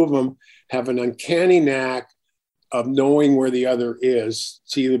 The two of them have an uncanny knack of knowing where the other is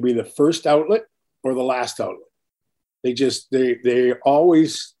to either be the first outlet or the last outlet. They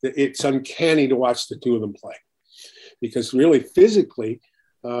always, it's uncanny to watch the two of them play, because really physically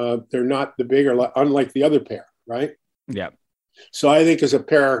they're not the bigger, unlike the other pair, right? Yeah. So I think as a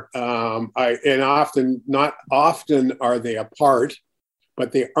pair, not often are they apart,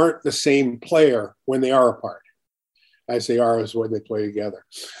 but they aren't the same player when they are apart as they are as when they play together.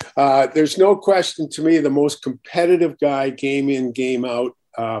 There's no question to me the most competitive guy game in, game out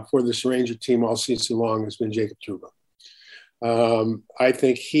for this Ranger team all season long has been Jacob Trouba. I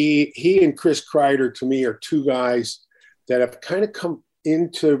think he and Chris Kreider to me are two guys that have kind of come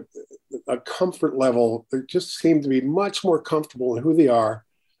into a comfort level. They just seem to be much more comfortable in who they are,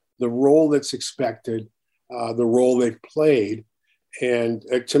 the role that's expected, the role they've played. And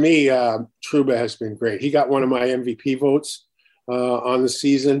to me, Trouba has been great. He got one of my MVP votes on the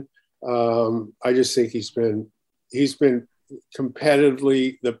season. I just think he's been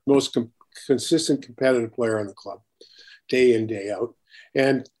competitively the most consistent competitive player on the club, day in, day out.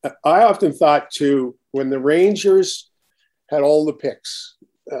 And I often thought too, when the Rangers had all the picks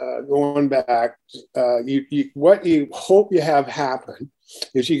going back, what you hope you have happen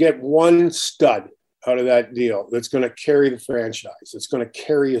is you get one stud out of that deal that's going to carry the franchise. It's going to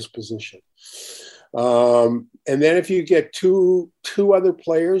carry his position. And then if you get two other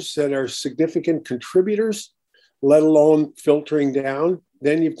players that are significant contributors, let alone filtering down,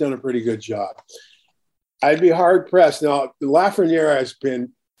 then you've done a pretty good job. I'd be hard pressed. Now, Lafreniere has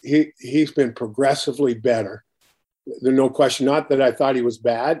been, he's been progressively better. There's no question, not that I thought he was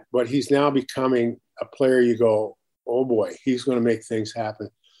bad, but he's now becoming a player you go, oh boy, he's going to make things happen.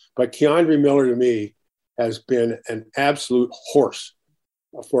 But Keandre Miller, to me, has been an absolute horse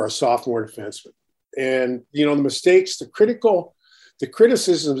for a sophomore defenseman. And, you know, the mistakes, the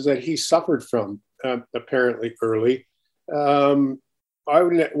criticisms that he suffered from apparently early, I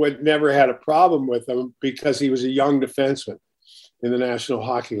would never had a problem with him because he was a young defenseman in the National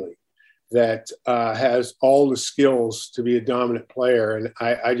Hockey League that has all the skills to be a dominant player. And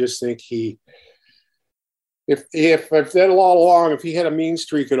I just think if that all along, if he had a mean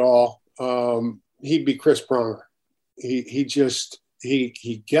streak at all, he'd be Chris Pronger.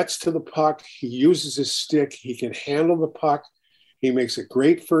 He gets to the puck. He uses his stick. He can handle the puck. He makes a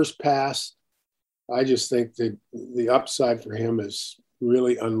great first pass. I just think that the upside for him is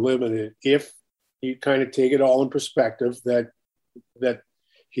really unlimited if you kind of take it all in perspective that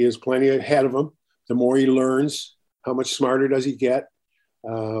he has plenty ahead of him. The more he learns, how much smarter does he get?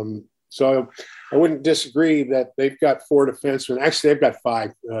 So I wouldn't disagree that they've got 4 defensemen. Actually, they've got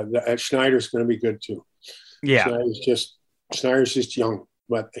 5. Schneider's going to be good too. Yeah. Schneider's just young,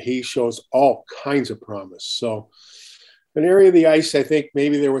 but he shows all kinds of promise. So an area of the ice, I think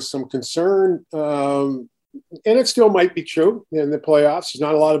maybe there was some concern, and it still might be true in the playoffs. There's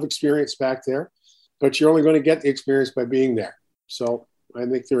not a lot of experience back there, but you're only going to get the experience by being there. So I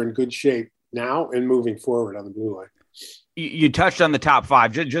think they're in good shape now and moving forward on the blue line. You touched on the top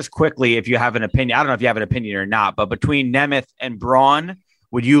 5. Just quickly, if you have an opinion, I don't know if you have an opinion or not, but between Nemeth and Braun,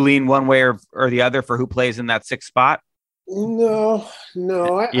 would you lean one way or the other for who plays in that 6th spot? No.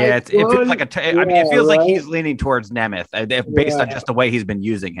 It feels like it feels like he's leaning towards Nemeth based on just the way he's been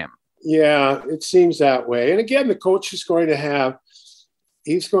using him. Yeah, it seems that way. And again, the coach is going to have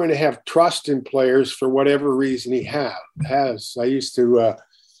trust in players for whatever reason he has. I used to,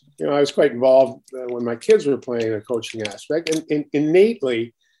 I was quite involved when my kids were playing a coaching aspect, and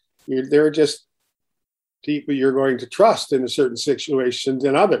innately, there are just people you're going to trust in a certain situation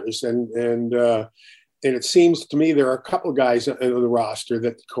than others, and it seems to me there are a couple of guys on the roster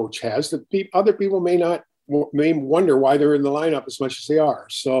that the coach has that other people may wonder why they're in the lineup as much as they are.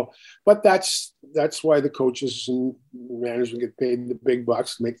 So, but that's why the coaches and management get paid the big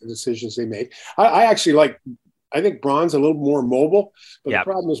bucks to make the decisions they make. I think Braun's a little more mobile, but The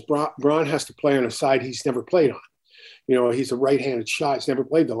problem is Braun has to play on a side he's never played on. You know, he's a right-handed shot. He's never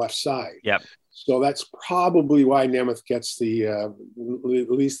played the left side. Yep. So that's probably why Nemeth gets the at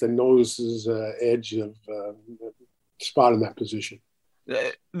least the nose's edge of spot in that position.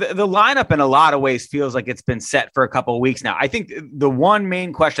 The lineup in a lot of ways feels like it's been set for a couple of weeks now. I think the one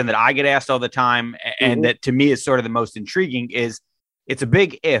main question that I get asked all the time, and that to me is sort of the most intriguing, is it's a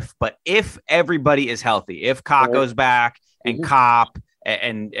big if, but if everybody is healthy, if Kakko's back and Copp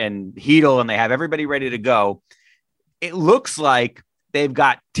and Hedl and they have everybody ready to go, it looks like they've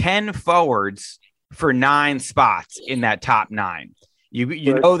got 10 forwards for 9 spots in that top 9.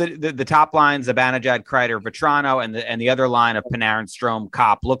 You know that the top lines of Zibanejad, Kreider, Vetrano, and the other line of Panarin, Strome,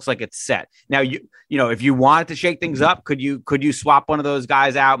 Copp looks like it's set. Now you know if you wanted to shake things up, could you swap one of those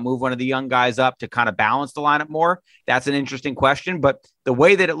guys out, move one of the young guys up to kind of balance the lineup more? That's an interesting question. But the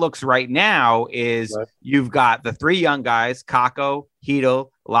way that it looks right now is you've got the 3 young guys, Kakko, Hedl,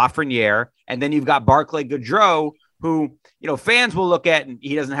 Lafreniere, and then you've got Barclay Goodrow, who, you know, fans will look at, and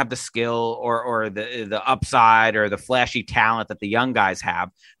he doesn't have the skill or the upside or the flashy talent that the young guys have.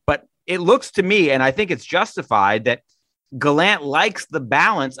 But it looks to me, and I think it's justified, that Gallant likes the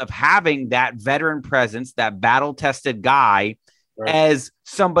balance of having that veteran presence, that battle-tested guy, as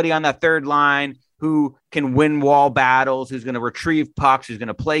somebody on that third line who can win wall battles, who's going to retrieve pucks, who's going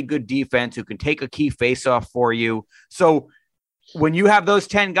to play good defense, who can take a key faceoff for you. So when you have those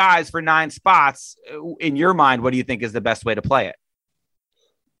 10 guys for 9 spots, in your mind, what do you think is the best way to play it?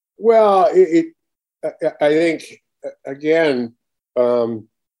 Well, I think, again, I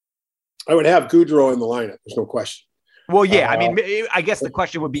would have Goudreau in the lineup. There's no question. Well, yeah. I mean, I guess the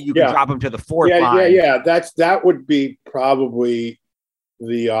question would be, you can drop him to the fourth line. That would be probably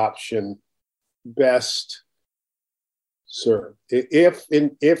the option best served. If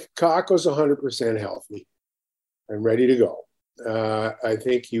Kakko's 100% healthy and ready to go, I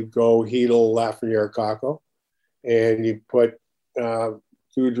think you go Hedel, Lafreniere, Kakko, and you put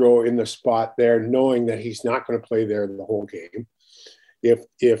Goudreau in the spot there, knowing that he's not going to play there the whole game. If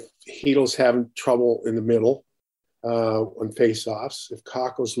Hedel's having trouble in the middle on face-offs, if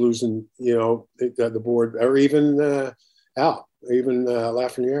Kakko's losing, the board, or even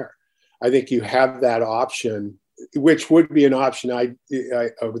Lafreniere, I think you have that option, which would be an option I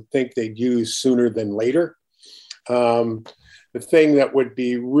would think they'd use sooner than later. The thing that would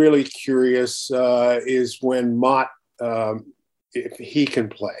be really curious is when Mott, if he can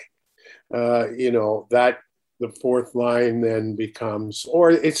play, that the fourth line then becomes,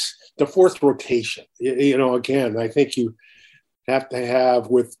 or it's the fourth rotation. Again, I think you have to have,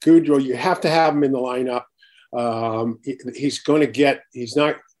 with Goudreau, you have to have him in the lineup.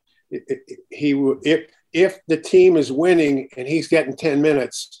 If the team is winning and he's getting 10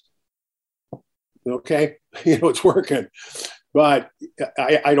 minutes, okay, it's working. But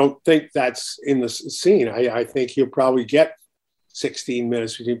I don't think that's in the scene. I think he'll probably get 16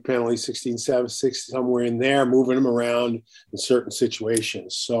 minutes between penalties, 16, 7, 6, somewhere in there, moving him around in certain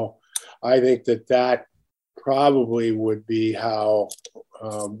situations. So I think that probably would be how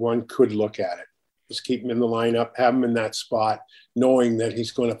one could look at it. Just keep him in the lineup, have him in that spot, knowing that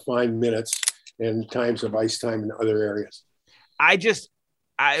he's going to find minutes and times of ice time in other areas.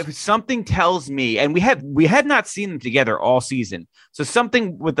 Something tells me, and we have not seen them together all season. So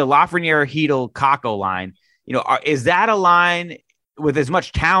something with the Lafreniere, Hedel, Kakko line, is that a line with as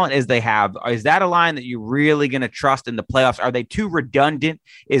much talent as they have? Is that a line that you're really going to trust in the playoffs? Are they too redundant?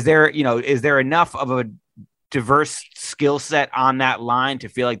 Is there enough of a diverse skill set on that line to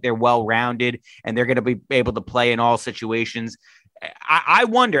feel like they're well-rounded and they're going to be able to play in all situations? I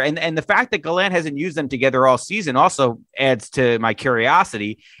wonder, and the fact that Gallant hasn't used them together all season also adds to my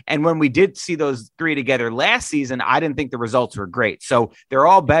curiosity. And when we did see those three together last season, I didn't think the results were great. So they're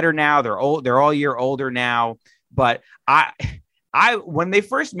all better now. They're all a year older now. But when they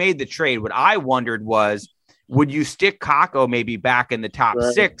first made the trade, what I wondered was, would you stick Kakko maybe back in the top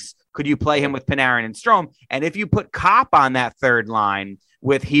six? Could you play him with Panarin and Strome? And if you put Copp on that third line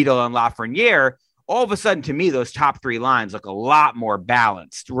with Hedel and Lafreniere, all of a sudden, to me, those top three lines look a lot more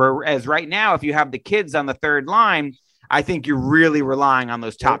balanced. Whereas right now, if you have the kids on the third line, I think you're really relying on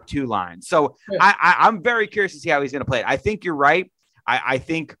those top two lines. So I'm very curious to see how he's going to play it. I think you're right. I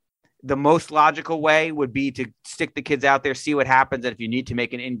think the most logical way would be to stick the kids out there, see what happens. And if you need to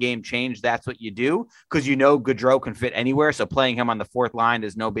make an in-game change, that's what you do, because Gaudreau can fit anywhere. So playing him on the fourth line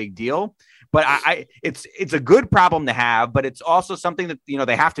is no big deal. But it's a good problem to have, but it's also something that,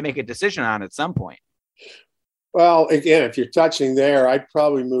 they have to make a decision on at some point. Well, again, if you're touching there, I'd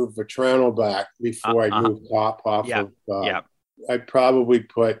probably move Vetrano back before I move Copp off of. I'd probably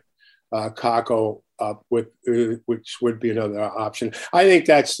put Kakko up with, which would be another option. I think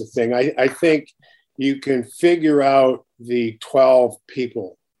that's the thing. I think you can figure out the 12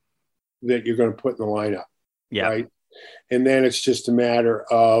 people that you're going to put in the lineup, right? And then it's just a matter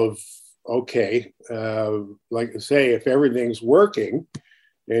of, okay, like I say, if everything's working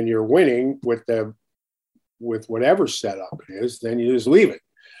and you're winning with whatever setup it is, then you just leave it.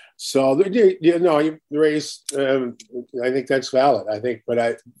 So you raise. I think that's valid.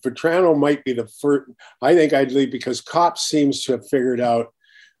 But Vetrano might be the first. I think I'd leave because Copp seems to have figured out,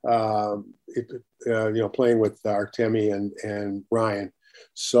 playing with Artemi and Ryan.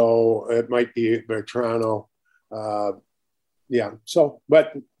 So it might be Vetrano. So,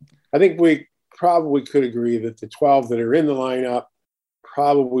 but I think we probably could agree that the 12 that are in the lineup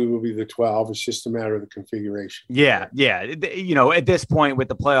probably will be the 12. It's just a matter of the configuration. Yeah. At this point with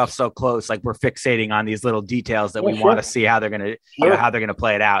the playoffs so close, like we're fixating on these little details that we want to see how they're going to, how they're going to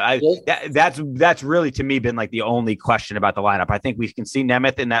play it out. That's really, to me, been like the only question about the lineup. I think we can see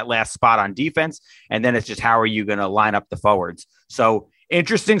Nemeth in that last spot on defense, and then it's just, how are you going to line up the forwards? So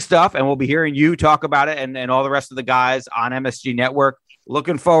interesting stuff. And we'll be hearing you talk about it and all the rest of the guys on MSG Network.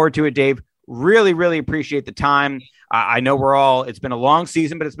 Looking forward to it, Dave. Really, really appreciate the time. I know it's been a long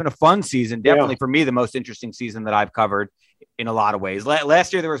season, but it's been a fun season. Definitely for me, the most interesting season that I've covered in a lot of ways.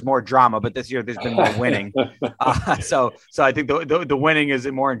 Last year, there was more drama, but this year there's been more winning. So I think the winning is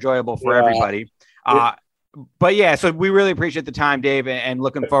more enjoyable for everybody. But yeah, so we really appreciate the time, Dave, and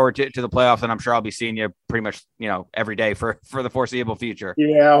looking forward to the playoffs. And I'm sure I'll be seeing you pretty much, every day for the foreseeable future.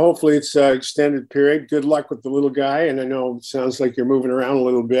 Yeah, hopefully it's an extended period. Good luck with the little guy. And I know it sounds like you're moving around a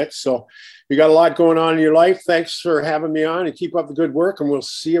little bit. So you got a lot going on in your life. Thanks for having me on, and keep up the good work, and we'll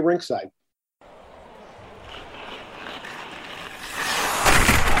see you ringside.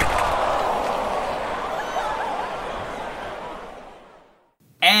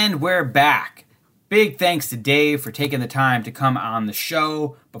 And we're back. Big thanks to Dave for taking the time to come on the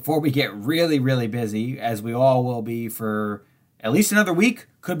show before we get really, really busy, as we all will be for at least another week,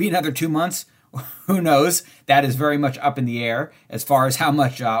 could be another 2 months. Who knows? That is very much up in the air as far as how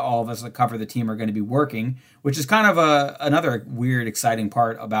much all of us that cover the team are going to be working, which is kind of another weird, exciting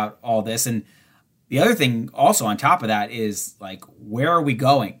part about all this. And the other thing also on top of that is, like, where are we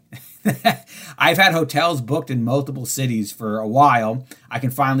going? I've had hotels booked in multiple cities for a while. I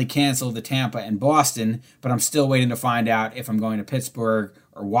can finally cancel the Tampa and Boston, but I'm still waiting to find out if I'm going to Pittsburgh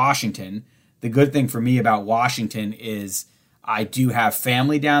or Washington. The good thing for me about Washington is I do have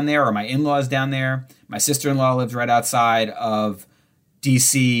family down there, or my in-laws down there. My sister-in-law lives right outside of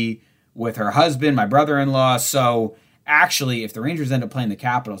D.C. with her husband, my brother-in-law. So actually, if the Rangers end up playing the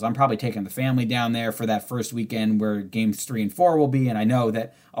Capitals, I'm probably taking the family down there for that first weekend where games 3 and 4 will be. And I know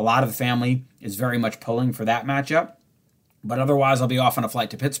that a lot of the family is very much pulling for that matchup. But otherwise, I'll be off on a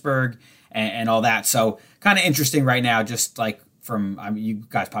flight to Pittsburgh and all that. So kind of interesting right now, just like you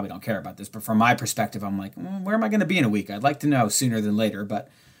guys probably don't care about this, but from my perspective, I'm like, where am I going to be in a week? I'd like to know sooner than later, but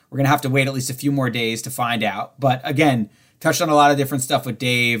we're going to have to wait at least a few more days to find out. But again, touched on a lot of different stuff with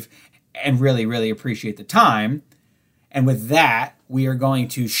Dave and really, really appreciate the time. And with that, we are going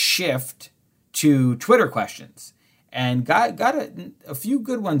to shift to Twitter questions. And got a few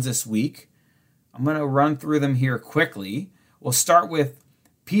good ones this week. I'm going to run through them here quickly. We'll start with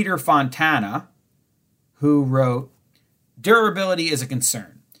Peter Fontana, who wrote, durability is a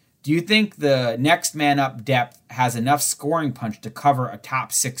concern. Do you think the next man up depth has enough scoring punch to cover a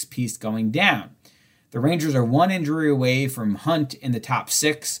top 6 piece going down? The Rangers are 1 injury away from Hunt in the top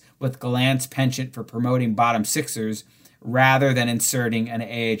 6, with Gallant's penchant for promoting bottom sixers rather than inserting an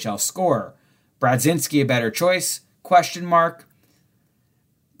AHL scorer. Bradzinski a better choice? ?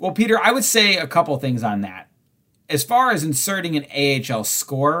 Well, Peter, I would say a couple things on that. As far as inserting an AHL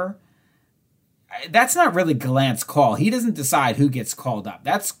scorer, that's not really Gallant's call. He doesn't decide who gets called up.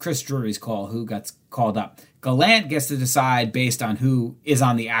 That's Chris Drury's call, who gets called up. Gallant gets to decide based on who is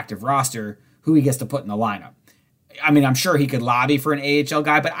on the active roster, who he gets to put in the lineup. I mean, I'm sure he could lobby for an AHL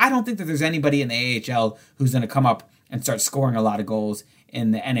guy, but I don't think that there's anybody in the AHL who's going to come up and start scoring a lot of goals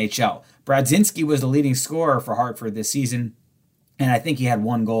in the NHL. Bradzinski was the leading scorer for Hartford this season, and I think he had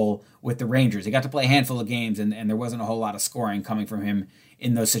 1 goal with the Rangers. He got to play a handful of games, and there wasn't a whole lot of scoring coming from him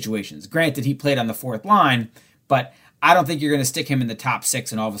in those situations. Granted, he played on the 4th line, but I don't think you're going to stick him in the top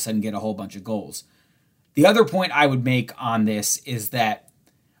 6 and all of a sudden get a whole bunch of goals. The other point I would make on this is that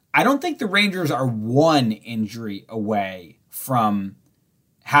I don't think the Rangers are 1 injury away from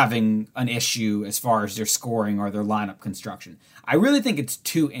having an issue as far as their scoring or their lineup construction. I really think it's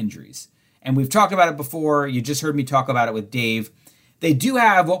 2 injuries. And we've talked about it before. You just heard me talk about it with Dave. They do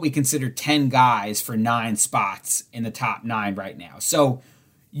have what we consider 10 guys for 9 spots in the top 9 right now. So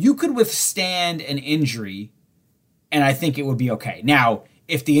you could withstand an injury, and I think it would be okay. Now,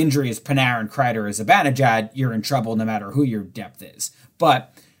 if the injury is Panarin, Kreider, or Zibanejad, you're in trouble no matter who your depth is.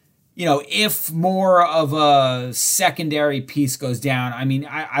 But if more of a secondary piece goes down, I mean,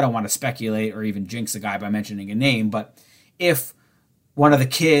 I don't want to speculate or even jinx a guy by mentioning a name, but if one of the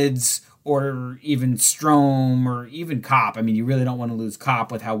kids or even Strome or even Copp, I mean, you really don't want to lose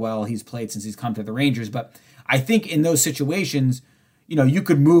Copp with how well he's played since he's come to the Rangers, but I think in those situations, you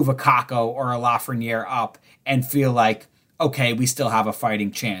could move a Kakko or a Lafreniere up and feel like, okay, we still have a fighting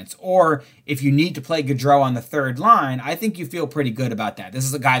chance. Or if you need to play Gaudreau on the 3rd line, I think you feel pretty good about that. This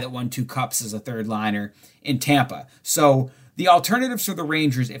is a guy that won 2 cups as a 3rd liner in Tampa. So the alternatives for the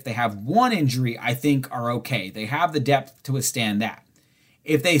Rangers, if they have 1 injury, I think are okay. They have the depth to withstand that.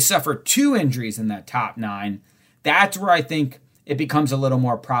 If they suffer 2 injuries in that top 9, that's where I think it becomes a little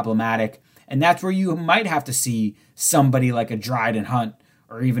more problematic. And that's where you might have to see somebody like a Dryden Hunt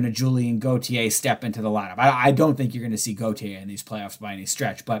or even a Julien Gauthier step into the lineup. I don't think you're going to see Gauthier in these playoffs by any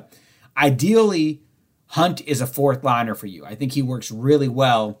stretch, but ideally, Hunt is a 4th liner for you. I think he works really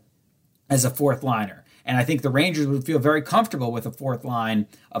well as a 4th liner, and I think the Rangers would feel very comfortable with a 4th line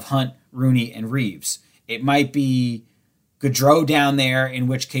of Hunt, Rooney, and Reeves. It might be Gaudreau down there, in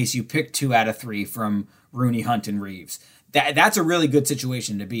which case you pick 2 out of 3 from Rooney, Hunt, and Reeves. That's a really good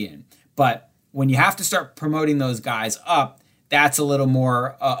situation to be in, but when you have to start promoting those guys up, that's a little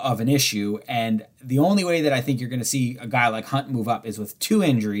more of an issue. And the only way that I think you're going to see a guy like Hunt move up is with 2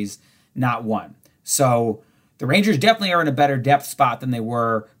 injuries, not 1. So the Rangers definitely are in a better depth spot than they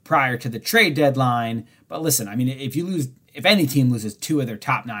were prior to the trade deadline. But listen, I mean, if any team loses 2 of their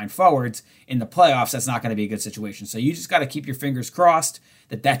top 9 forwards in the playoffs, that's not going to be a good situation. So you just got to keep your fingers crossed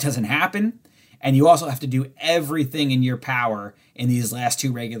that doesn't happen. And you also have to do everything in your power in these last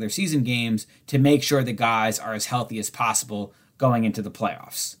 2 regular season games to make sure the guys are as healthy as possible going into the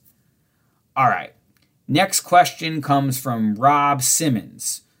playoffs. All right. Next question comes from Rob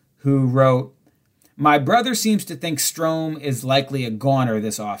Simmons, who wrote, "My brother seems to think Strome is likely a goner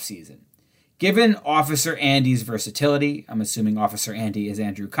this offseason. Given Officer Andy's versatility," I'm assuming Officer Andy is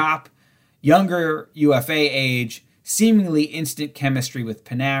Andrew Copp, "younger UFA age, seemingly instant chemistry with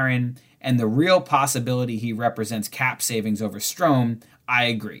Panarin, and the real possibility he represents cap savings over Strome, I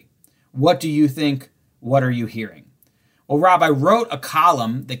agree. What do you think? What are you hearing?" Well, Rob, I wrote a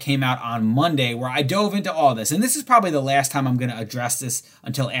column that came out on Monday where I dove into all this. And this is probably the last time I'm going to address this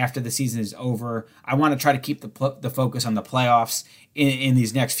until after the season is over. I want to try to keep the focus on the playoffs in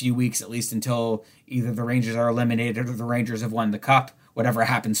these next few weeks, at least until either the Rangers are eliminated or the Rangers have won the cup, whatever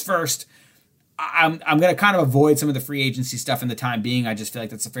happens first. I'm going to kind of avoid some of the free agency stuff in the time being. I just feel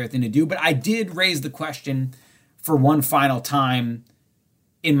like that's a fair thing to do. But I did raise the question for one final time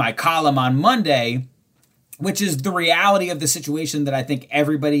in my column on Monday, which is the reality of the situation that I think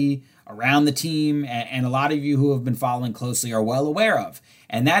everybody around the team and a lot of you who have been following closely are well aware of.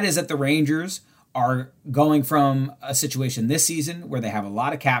 And that is that the Rangers are going from a situation this season where they have a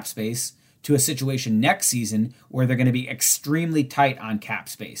lot of cap space to a situation next season where they're going to be extremely tight on cap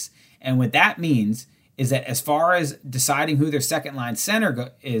space. And what that means is that as far as deciding who their second line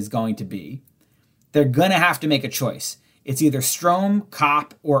center is going to be, they're going to have to make a choice. It's either Strome,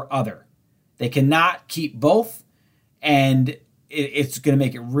 Copp, or other. They cannot keep both, and it's going to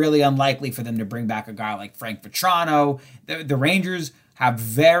make it really unlikely for them to bring back a guy like Frank Vetrano. The Rangers have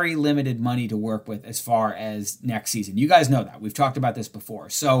very limited money to work with as far as next season. You guys know that. We've talked about this before.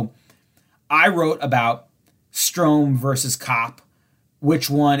 So I wrote about Strome versus Copp,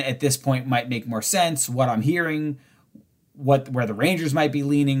 which one at this point might make more sense, what I'm hearing, where the Rangers might be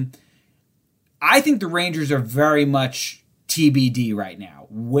leaning. I think the Rangers are very much TBD right now,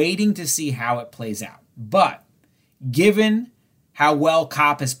 waiting to see how it plays out. But given how well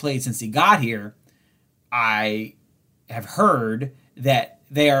Copp has played since he got here, I have heard that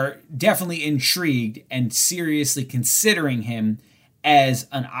they are definitely intrigued and seriously considering him as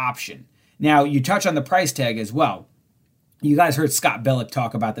an option. Now, you touch on the price tag as well. You guys heard Scott Billick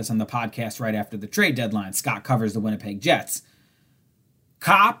talk about this on the podcast right after the trade deadline. Scott covers the Winnipeg Jets.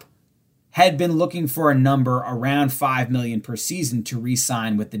 Copp had been looking for a number around $5 million per season to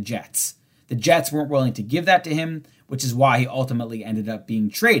re-sign with the Jets. The Jets weren't willing to give that to him, which is why he ultimately ended up being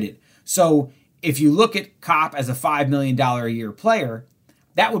traded. So if you look at Copp as a $5 million a year player,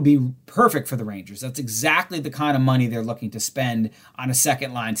 that would be perfect for the Rangers. That's exactly the kind of money they're looking to spend on a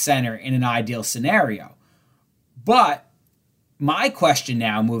second line center in an ideal scenario. But my question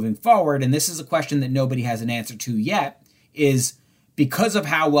now moving forward, and this is a question that nobody has an answer to yet, is because of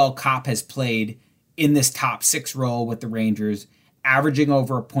how well Copp has played in this top 6 role with the Rangers, averaging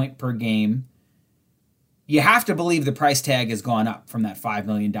over a point per game, you have to believe the price tag has gone up from that $5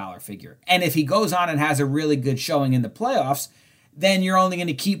 million figure. And if he goes on and has a really good showing in the playoffs, then you're only going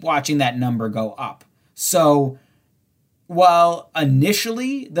to keep watching that number go up. So while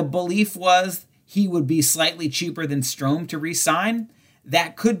initially the belief was he would be slightly cheaper than Strome to re-sign,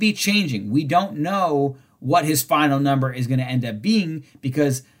 that could be changing. We don't know what his final number is going to end up being,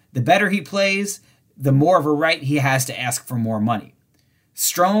 because the better he plays, the more of a right he has to ask for more money.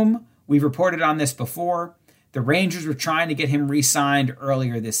 Strome, we've reported on this before. The Rangers were trying to get him re-signed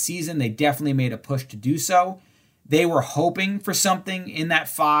earlier this season. They definitely made a push to do so. They were hoping for something in that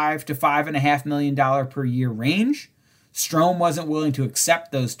 $5 to $5.5 million per year range. Strome wasn't willing to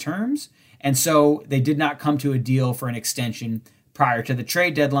accept those terms, and so they did not come to a deal for an extension prior to the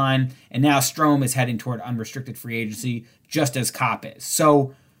trade deadline, and now Strome is heading toward unrestricted free agency, just as Copp is.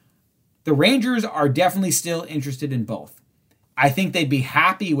 So the Rangers are definitely still interested in both. I think they'd be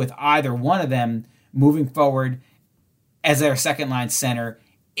happy with either one of them moving forward as their second line center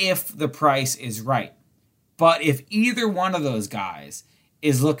if the price is right. But if either one of those guys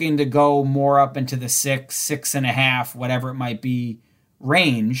is looking to go more up into the 6.5, whatever it might be,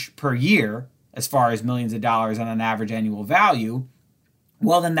 range per year, as far as millions of dollars on an average annual value,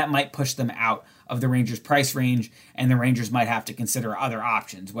 well, then that might push them out of the Rangers' price range, and the Rangers might have to consider other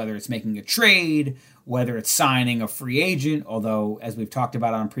options, whether it's making a trade, whether it's signing a free agent, although, as we've talked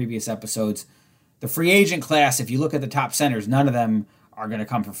about on previous episodes, the free agent class, if you look at the top centers, none of them are going to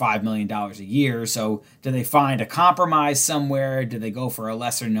come for $5 million a year. So do they find a compromise somewhere? Do they go for a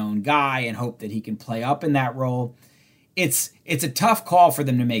lesser known guy and hope that he can play up in that role? It's a tough call for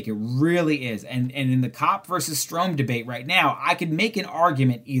them to make. It really is. And in the Copp versus Strome debate right now, I could make an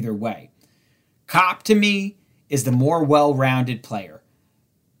argument either way. Copp, to me, is the more well-rounded player.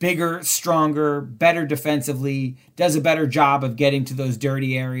 Bigger, stronger, better defensively, does a better job of getting to those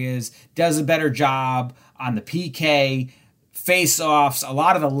dirty areas, does a better job on the PK, face-offs, a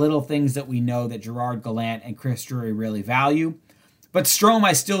lot of the little things that we know that Gerard Gallant and Chris Drury really value. But Strome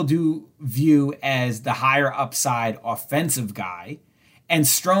I still do view as the higher upside offensive guy. And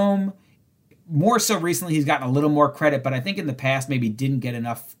Strome, more so recently, he's gotten a little more credit, but I think in the past maybe didn't get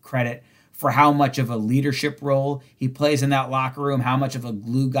enough credit for how much of a leadership role he plays in that locker room, how much of a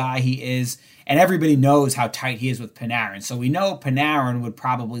glue guy he is. And everybody knows how tight he is with Panarin. So we know Panarin would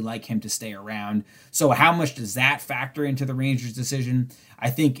probably like him to stay around. So how much does that factor into the Rangers' decision,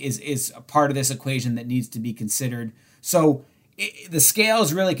 I think is a part of this equation that needs to be considered. So the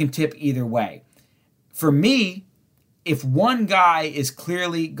scales really can tip either way. For me, if one guy is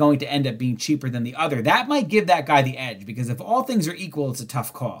clearly going to end up being cheaper than the other, that might give that guy the edge, because if all things are equal, it's a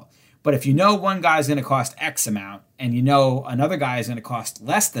tough call. But if you know one guy is going to cost X amount and you know another guy is going to cost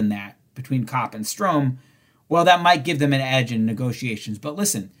less than that between Copp and Strome, well, that might give them an edge in negotiations. But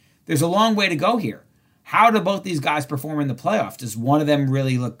listen, there's a long way to go here. How do both these guys perform in the playoffs? Does one of them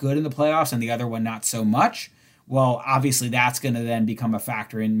really look good in the playoffs and the other one not so much? Well, obviously that's going to then become a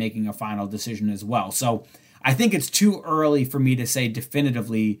factor in making a final decision as well. So I think it's too early for me to say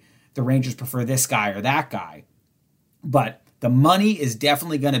definitively the Rangers prefer this guy or that guy. But the money is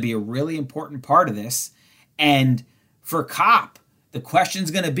definitely going to be a really important part of this. And for Copp, the question's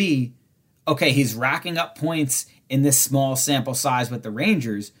going to be, okay, he's racking up points in this small sample size with the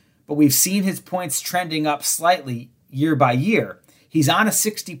Rangers, but we've seen his points trending up slightly year by year. He's on a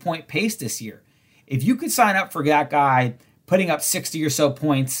 60-point pace this year. If you could sign up for that guy putting up 60 or so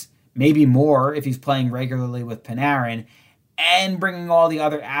points, maybe more if he's playing regularly with Panarin, and bringing all the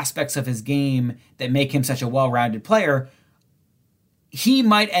other aspects of his game that make him such a well-rounded player, he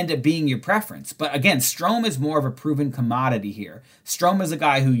might end up being your preference. But again, Strome is more of a proven commodity here. Strome is a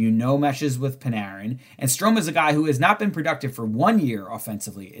guy who you know meshes with Panarin, and Strome is a guy who has not been productive for 1 year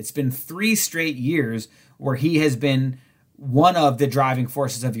offensively. It's been 3 straight years where he has been one of the driving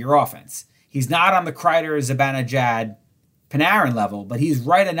forces of your offense. He's not on the Kreider, Zibanejad, Panarin level, but he's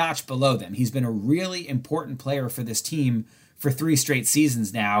right a notch below them. He's been a really important player for this team for 3 straight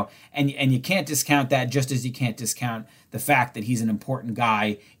seasons now, and you can't discount that, just as you can't discount the fact that he's an important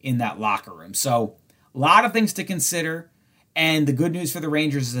guy in that locker room. So a lot of things to consider, and the good news for the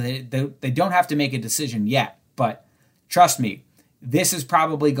Rangers is that they don't have to make a decision yet, but trust me, this is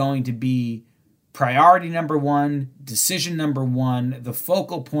probably going to be priority number one, decision number one. The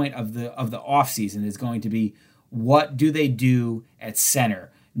focal point of the offseason is going to be, what do they do at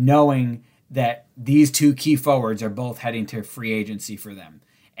center, knowing that these 2 key forwards are both heading to free agency for them,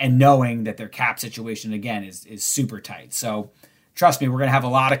 and knowing that their cap situation, again, is super tight. So trust me, we're going to have a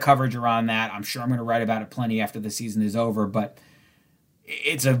lot of coverage around that. I'm sure I'm going to write about it plenty after the season is over, but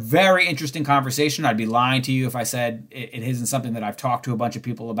it's a very interesting conversation. I'd be lying to you if I said it isn't something that I've talked to a bunch of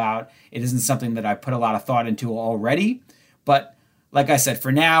people about. It isn't something that I've put a lot of thought into already. But like I said,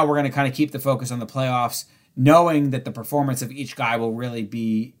 for now, we're going to kind of keep the focus on the playoffs, knowing that the performance of each guy will really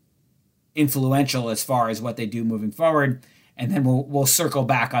be influential as far as what they do moving forward. And then we'll circle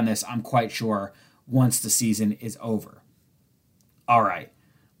back on this, I'm quite sure, once the season is over. All right,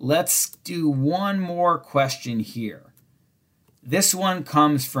 let's do one more question here. This one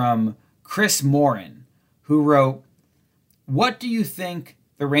comes from Chris Morin, who wrote, what do you think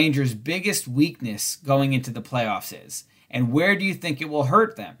the Rangers' biggest weakness going into the playoffs is? And where do you think it will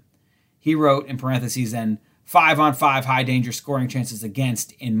hurt them? He wrote, in parentheses, then, 5-on-5 high danger scoring chances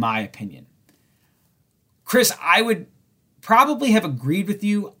against, in my opinion. Chris, I would probably have agreed with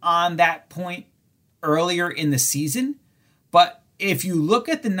you on that point earlier in the season, but if you look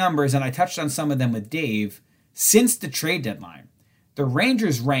at the numbers, and I touched on some of them with Dave, since the trade deadline, the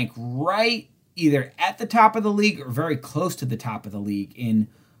Rangers rank right either at the top of the league or very close to the top of the league in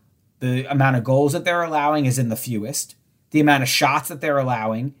the amount of goals that they're allowing is in the fewest, the amount of shots that they're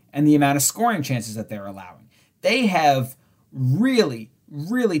allowing, and the amount of scoring chances that they're allowing. They have really,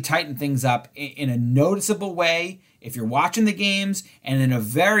 really tightened things up in a noticeable way if you're watching the games, and in a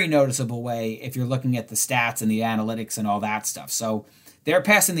very noticeable way if you're looking at the stats and the analytics and all that stuff. So they're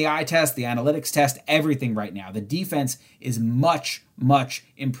passing the eye test, the analytics test, everything right now. The defense is much, much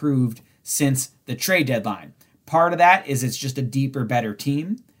improved since the trade deadline. Part of that is it's just a deeper, better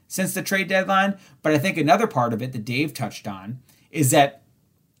team. since the trade deadline. But I think another part of it that Dave touched on is that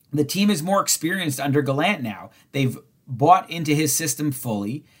the team is more experienced under Gallant now. They've bought into his system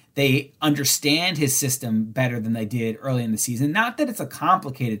fully. They understand his system better than they did early in the season. Not that it's a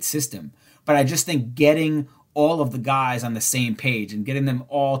complicated system, but I just think getting all of the guys on the same page and getting them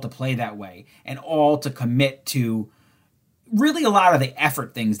all to play that way and all to commit to really a lot of the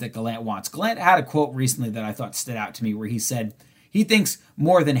effort things that Gallant wants. Gallant had a quote recently that I thought stood out to me where he said he thinks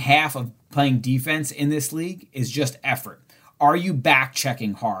more than half of playing defense in this league is just effort. Are you back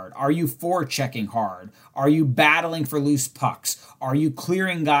checking hard? Are you forechecking hard? Are you battling for loose pucks? Are you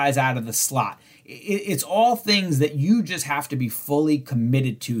clearing guys out of the slot? It's all things that you just have to be fully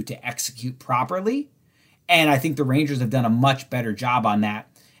committed to execute properly. And I think the Rangers have done a much better job on that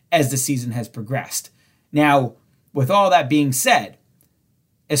as the season has progressed. Now, with all that being said,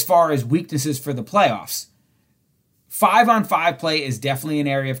 as far as weaknesses for the playoffs, 5-on-5 play is definitely an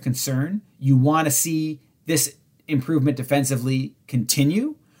area of concern. You want to see this improvement defensively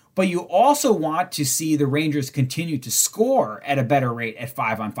continue, but you also want to see the Rangers continue to score at a better rate at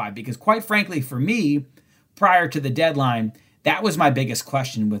 5-on-5, because quite frankly, for me, prior to the deadline, that was my biggest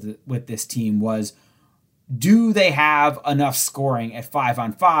question with this team was, do they have enough scoring at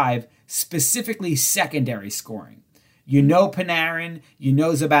 5-on-5, specifically secondary scoring? You know Panarin, you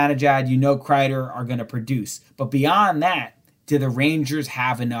know Zibanejad, you know Kreider are going to produce. But beyond that, do the Rangers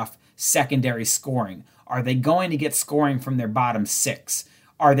have enough secondary scoring? Are they going to get scoring from their bottom six?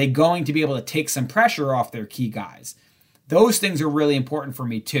 Are they going to be able to take some pressure off their key guys? Those things are really important for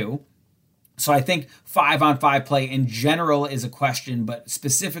me too. So I think 5-on-5 play in general is a question, but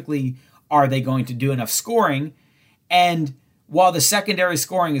specifically, are they going to do enough scoring? And while the secondary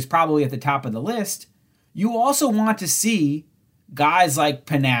scoring is probably at the top of the list, you also want to see guys like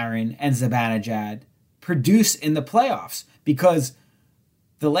Panarin and Zibanejad produce in the playoffs, because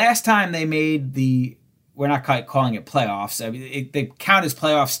the last time they made we're not quite calling it playoffs. I mean, they count as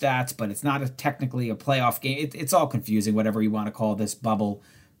playoff stats, but it's not technically a playoff game. It's all confusing, whatever you want to call this bubble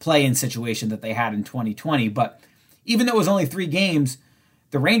play-in situation that they had in 2020. But even though it was only 3 games,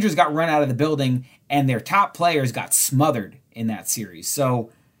 the Rangers got run out of the building and their top players got smothered in that series. So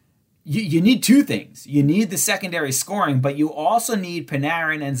you need 2 things. You need the secondary scoring, but you also need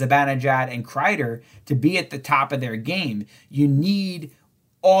Panarin and Zibanejad and Kreider to be at the top of their game. You need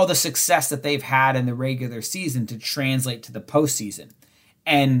all the success that they've had in the regular season to translate to the postseason.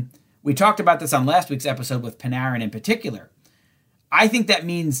 And we talked about this on last week's episode with Panarin in particular. I think that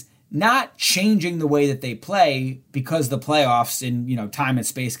means not changing the way that they play because the playoffs and, time and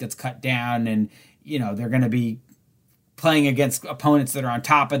space gets cut down and, they're going to be playing against opponents that are on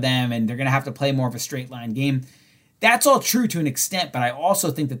top of them and they're going to have to play more of a straight line game. That's all true to an extent, but I also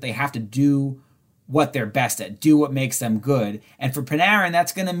think that they have to do what they're best at, do what makes them good. And for Panarin,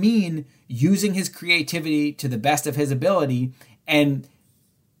 that's going to mean using his creativity to the best of his ability and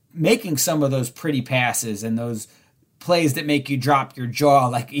making some of those pretty passes and those plays that make you drop your jaw,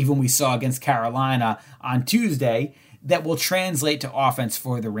 like even we saw against Carolina on Tuesday, that will translate to offense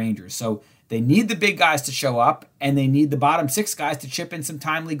for the Rangers. So they need the big guys to show up, and they need the bottom 6 guys to chip in some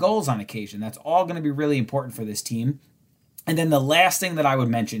timely goals on occasion. That's all going to be really important for this team. And then the last thing that I would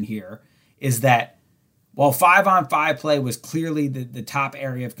mention here is that while 5-on-5 play was clearly the top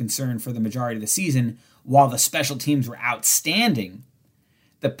area of concern for the majority of the season, while the special teams were outstanding,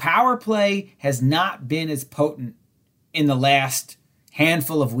 the power play has not been as potent in the last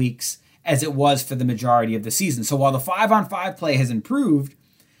handful of weeks as it was for the majority of the season. So while the 5-on-5 play has improved,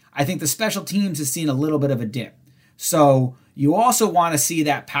 I think the special teams has seen a little bit of a dip. So you also want to see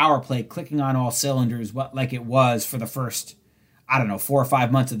that power play clicking on all cylinders like it was for the first 4 or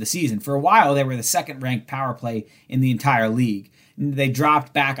 5 months of the season. For a while, they were the second-ranked power play in the entire league. They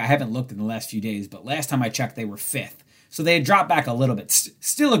dropped back. I haven't looked in the last few days, but last time I checked, they were 5th. So they had dropped back a little bit.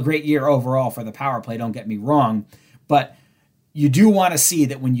 Still a great year overall for the power play, don't get me wrong. But you do want to see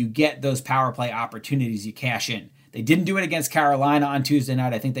that when you get those power play opportunities, you cash in. They didn't do it against Carolina on Tuesday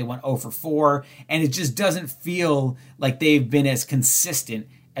night. I think they went 0 for 4, and it just doesn't feel like they've been as consistent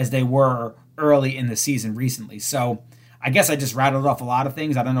as they were early in the season recently. So I guess I just rattled off a lot of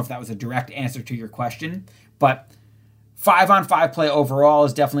things. I don't know if that was a direct answer to your question, but 5-on-5 play overall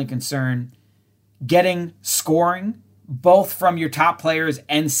is definitely a concern. Getting scoring, both from your top players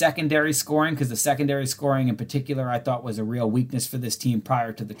and secondary scoring, because the secondary scoring in particular I thought was a real weakness for this team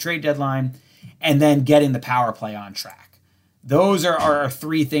prior to the trade deadline, and then getting the power play on track. Those are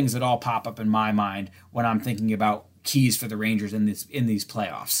 3 things that all pop up in my mind when I'm thinking about keys for the Rangers in these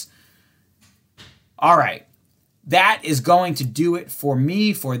playoffs. All right. That is going to do it for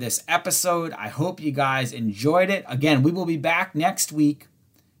me for this episode. I hope you guys enjoyed it. Again, we will be back next week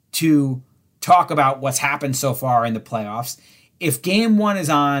to talk about what's happened so far in the playoffs. If game 1 is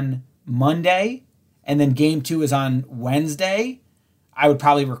on Monday and then game 2 is on Wednesday, I would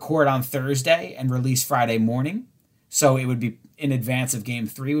probably record on Thursday and release Friday morning. So it would be in advance of game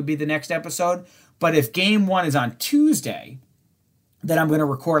 3 would be the next episode. But if game 1 is on Tuesday, then I'm going to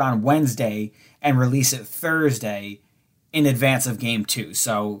record on Wednesday and release it Thursday in advance of game 2.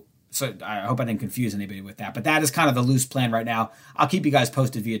 So I hope I didn't confuse anybody with that. But that is kind of the loose plan right now. I'll keep you guys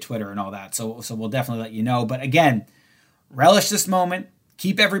posted via Twitter and all that. So we'll definitely let you know. But again, relish this moment.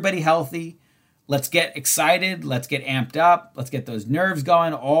 Keep everybody healthy. Let's get excited. Let's get amped up. Let's get those nerves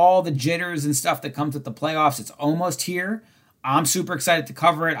going. All the jitters and stuff that comes with the playoffs. It's almost here. I'm super excited to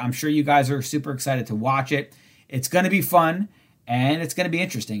cover it. I'm sure you guys are super excited to watch it. It's going to be fun. And it's going to be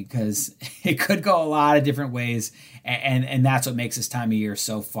interesting because it could go a lot of different ways. And that's what makes this time of year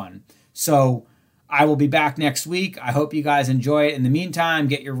so fun. So I will be back next week. I hope you guys enjoy it. In the meantime,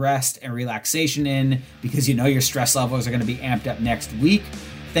 get your rest and relaxation in because you know your stress levels are going to be amped up next week.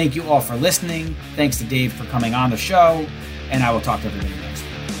 Thank you all for listening. Thanks to Dave for coming on the show. And I will talk to everybody next week.